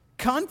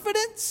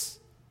 Confidence?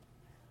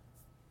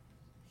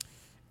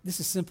 This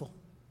is simple.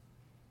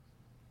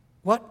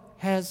 What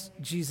has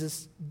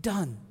Jesus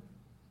done?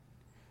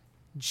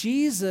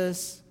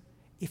 Jesus,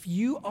 if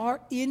you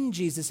are in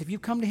Jesus, if you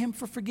come to him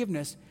for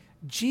forgiveness,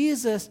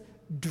 Jesus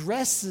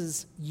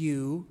dresses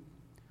you,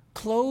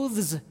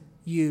 clothes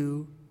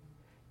you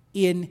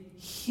in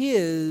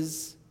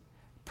his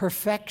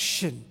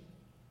perfection.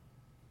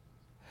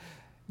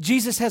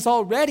 Jesus has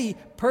already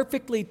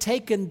perfectly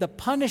taken the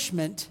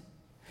punishment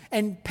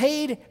and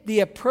paid the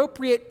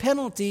appropriate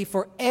penalty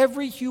for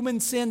every human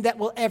sin that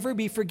will ever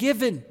be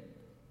forgiven.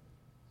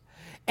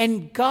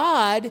 And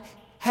God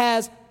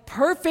has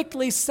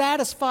perfectly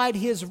satisfied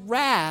his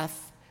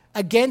wrath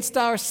against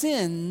our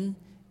sin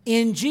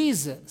in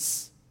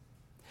Jesus.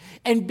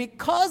 And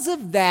because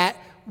of that,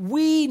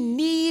 we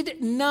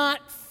need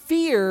not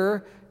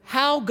fear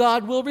how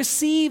God will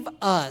receive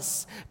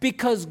us,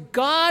 because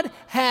God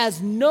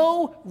has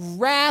no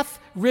wrath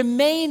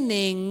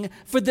remaining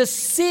for the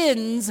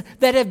sins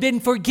that have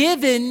been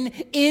forgiven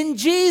in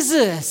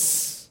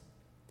Jesus.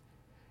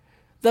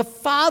 The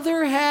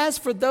Father has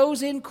for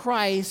those in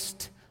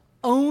Christ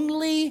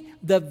only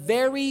the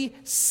very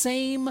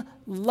same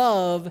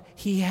love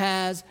he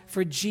has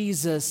for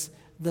Jesus,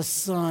 the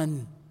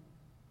Son.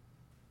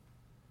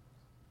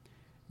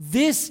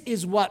 This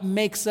is what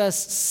makes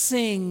us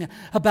sing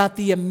about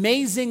the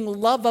amazing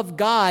love of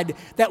God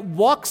that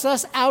walks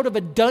us out of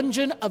a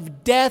dungeon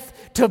of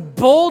death to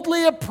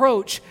boldly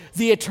approach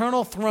the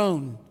eternal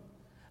throne.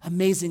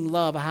 Amazing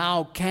love,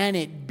 how can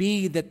it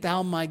be that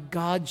thou, my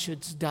God,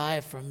 shouldst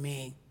die for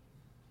me?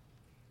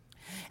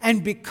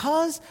 And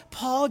because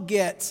Paul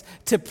gets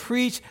to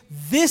preach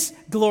this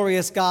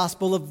glorious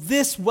gospel of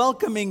this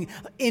welcoming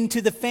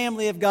into the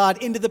family of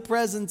God, into the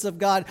presence of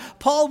God,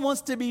 Paul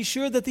wants to be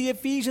sure that the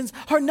Ephesians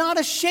are not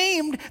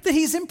ashamed that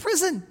he's in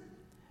prison.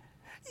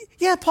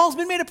 Yeah, Paul's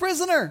been made a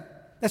prisoner.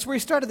 That's where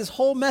he started this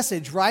whole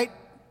message, right?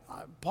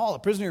 Paul, a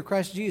prisoner of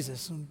Christ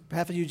Jesus, on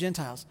behalf of you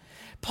Gentiles.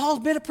 Paul's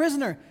been a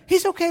prisoner.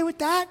 He's okay with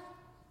that.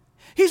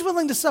 He's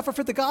willing to suffer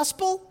for the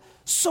gospel.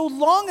 So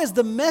long as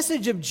the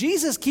message of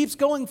Jesus keeps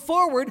going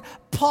forward,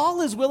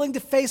 Paul is willing to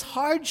face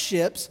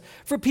hardships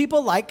for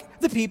people like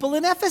the people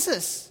in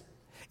Ephesus.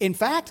 In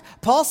fact,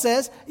 Paul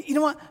says, you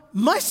know what?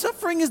 My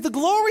suffering is the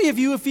glory of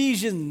you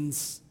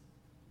Ephesians.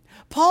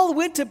 Paul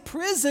went to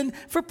prison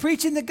for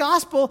preaching the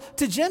gospel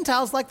to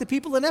Gentiles like the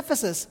people in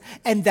Ephesus.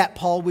 And that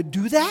Paul would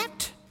do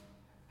that?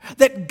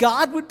 That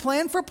God would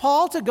plan for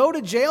Paul to go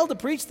to jail to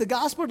preach the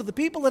gospel to the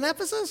people in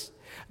Ephesus?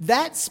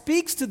 That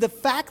speaks to the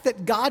fact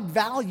that God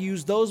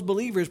values those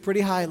believers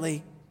pretty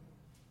highly.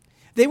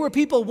 They were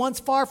people once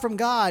far from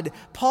God.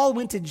 Paul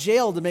went to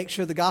jail to make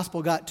sure the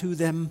gospel got to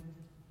them.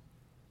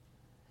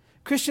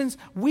 Christians,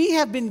 we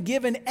have been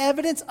given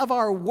evidence of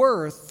our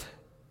worth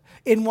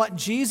in what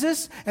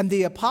Jesus and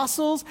the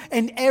apostles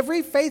and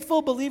every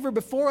faithful believer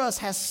before us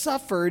has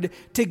suffered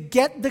to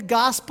get the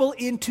gospel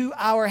into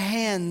our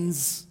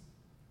hands.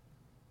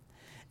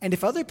 And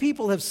if other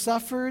people have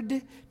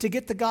suffered to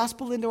get the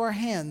gospel into our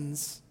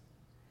hands,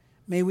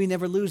 may we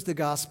never lose the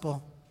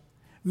gospel.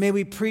 May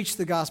we preach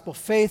the gospel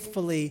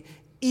faithfully,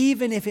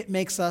 even if it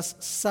makes us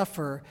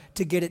suffer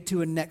to get it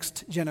to a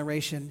next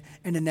generation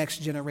and a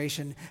next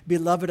generation.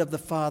 Beloved of the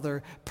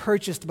Father,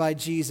 purchased by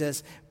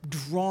Jesus,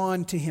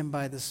 drawn to him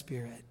by the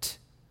Spirit.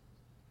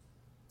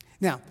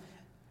 Now,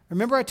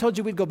 remember I told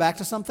you we'd go back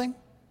to something?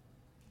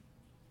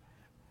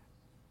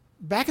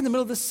 Back in the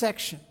middle of this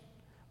section,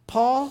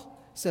 Paul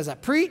says, I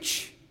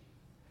preach.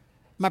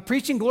 My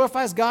preaching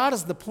glorifies God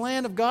as the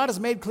plan of God is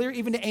made clear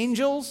even to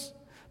angels.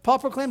 Paul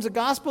proclaims a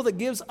gospel that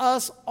gives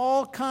us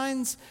all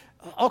kinds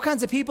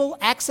of people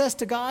access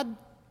to God.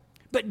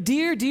 But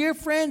dear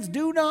friends,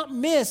 do not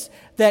miss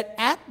that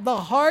at the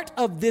heart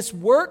of this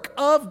work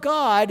of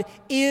God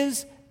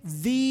is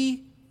the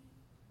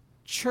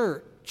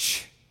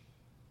church.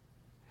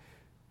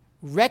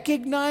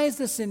 Recognize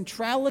the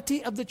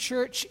centrality of the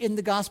church in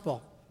the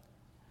gospel.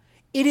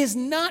 It is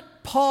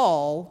not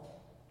Paul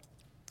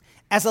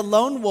as a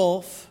lone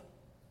wolf,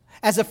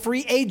 as a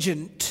free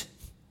agent,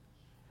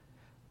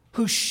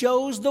 who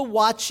shows the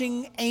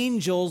watching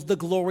angels the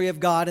glory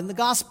of God in the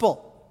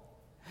gospel.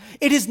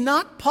 It is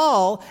not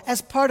Paul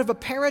as part of a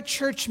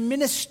parachurch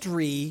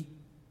ministry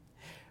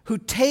who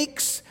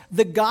takes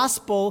the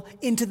gospel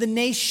into the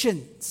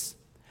nations.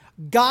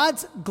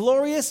 God's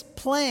glorious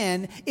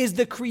plan is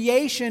the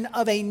creation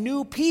of a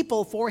new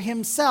people for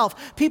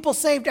himself, people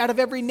saved out of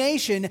every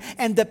nation,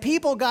 and the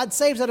people God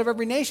saves out of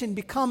every nation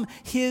become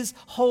his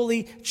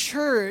holy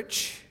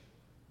church.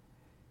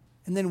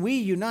 And then we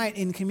unite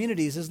in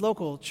communities as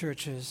local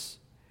churches.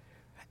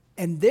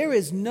 And there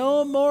is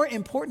no more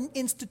important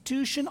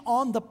institution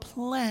on the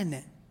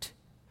planet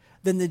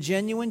than the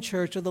genuine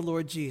church of the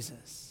Lord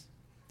Jesus.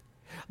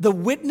 The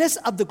witness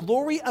of the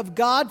glory of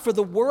God for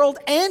the world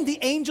and the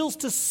angels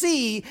to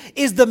see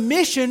is the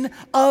mission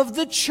of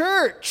the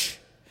church.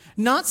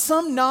 Not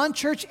some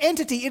non-church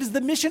entity. It is the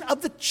mission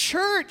of the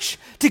church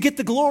to get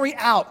the glory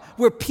out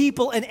where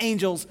people and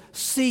angels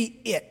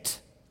see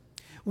it.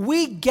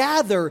 We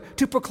gather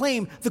to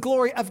proclaim the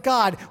glory of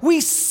God. We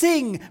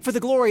sing for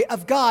the glory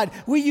of God.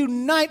 We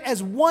unite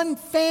as one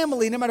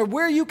family, no matter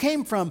where you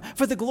came from,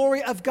 for the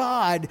glory of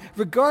God.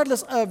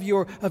 Regardless of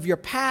your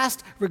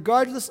past,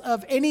 regardless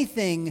of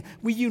anything,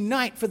 we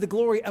unite for the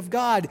glory of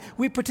God.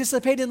 We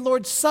participate in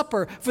Lord's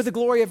Supper for the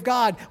glory of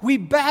God. We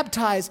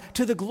baptize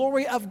to the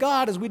glory of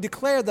God as we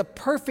declare the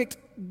perfect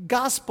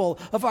gospel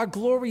of our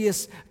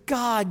glorious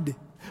God.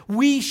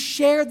 We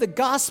share the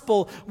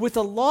gospel with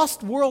a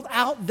lost world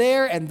out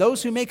there and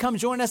those who may come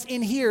join us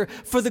in here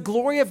for the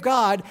glory of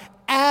God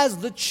as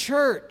the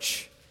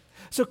church.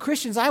 So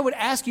Christians, I would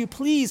ask you,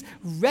 please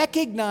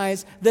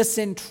recognize the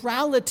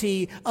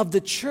centrality of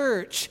the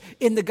church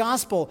in the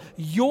gospel.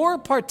 Your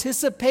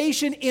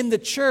participation in the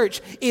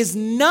church is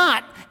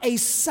not a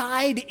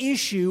side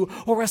issue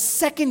or a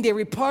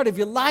secondary part of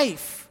your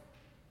life.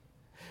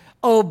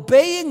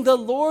 Obeying the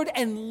Lord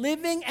and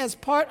living as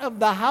part of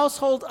the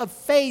household of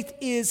faith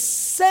is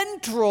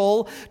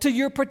central to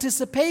your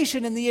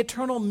participation in the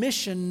eternal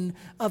mission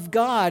of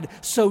God.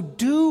 So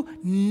do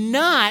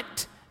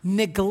not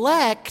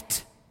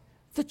neglect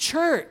the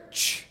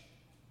church.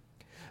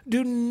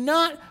 Do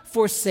not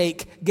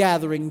forsake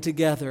gathering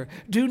together.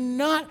 Do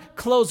not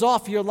close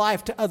off your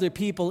life to other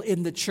people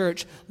in the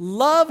church.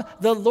 Love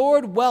the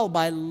Lord well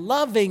by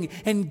loving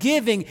and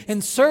giving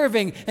and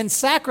serving and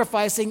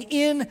sacrificing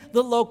in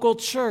the local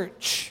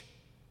church.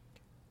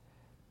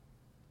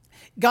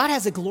 God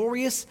has a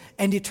glorious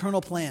and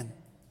eternal plan,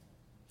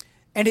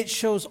 and it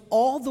shows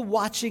all the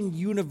watching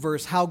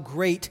universe how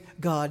great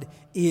God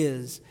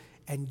is.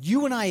 And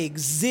you and I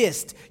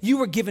exist. You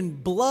were given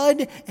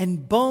blood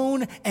and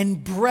bone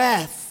and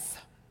breath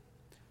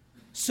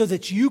so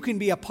that you can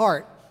be a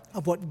part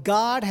of what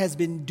God has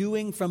been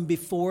doing from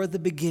before the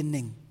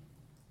beginning.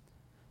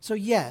 So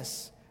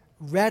yes,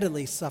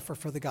 readily suffer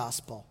for the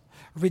gospel.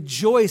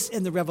 Rejoice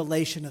in the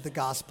revelation of the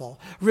gospel.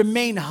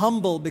 Remain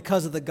humble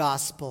because of the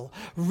gospel.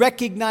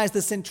 Recognize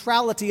the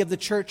centrality of the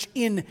church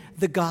in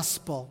the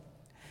gospel.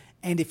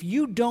 And if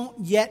you don't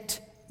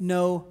yet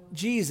know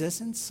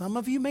Jesus, and some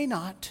of you may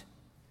not,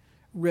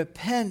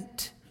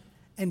 repent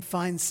and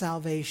find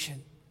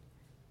salvation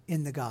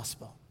in the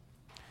gospel.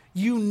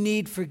 You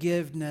need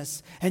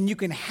forgiveness, and you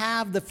can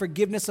have the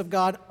forgiveness of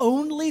God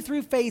only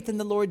through faith in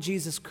the Lord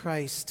Jesus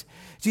Christ.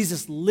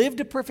 Jesus lived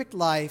a perfect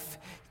life.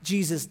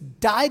 Jesus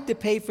died to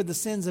pay for the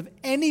sins of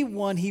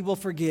anyone he will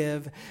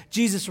forgive.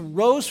 Jesus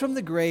rose from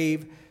the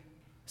grave.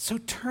 So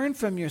turn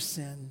from your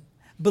sin.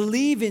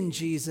 Believe in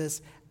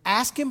Jesus.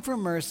 Ask him for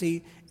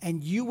mercy,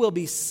 and you will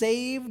be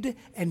saved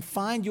and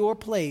find your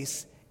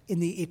place in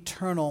the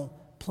eternal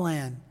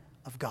plan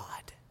of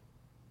God.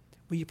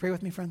 Will you pray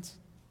with me, friends?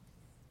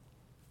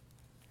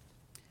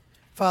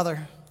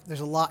 Father, there's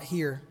a lot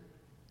here.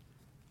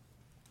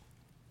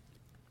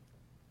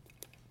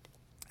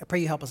 I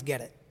pray you help us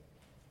get it.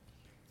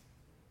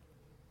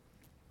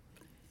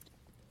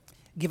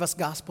 Give us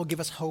gospel, give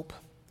us hope,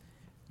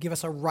 give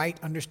us a right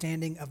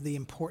understanding of the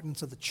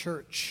importance of the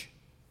church.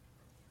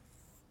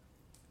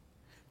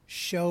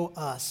 Show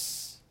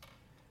us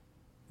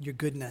your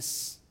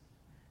goodness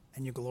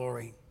and your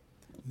glory.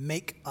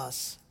 Make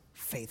us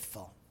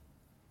faithful.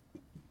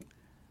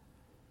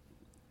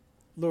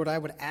 Lord, I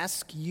would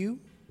ask you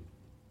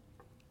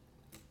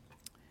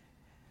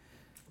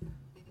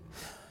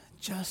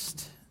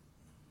just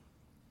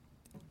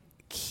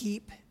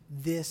keep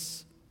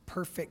this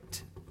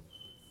perfect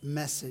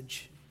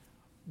message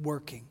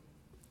working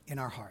in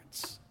our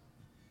hearts.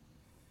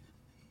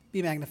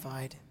 Be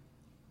magnified.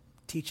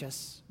 Teach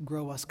us,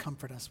 grow us,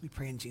 comfort us. We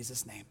pray in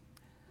Jesus' name.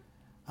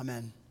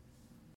 Amen.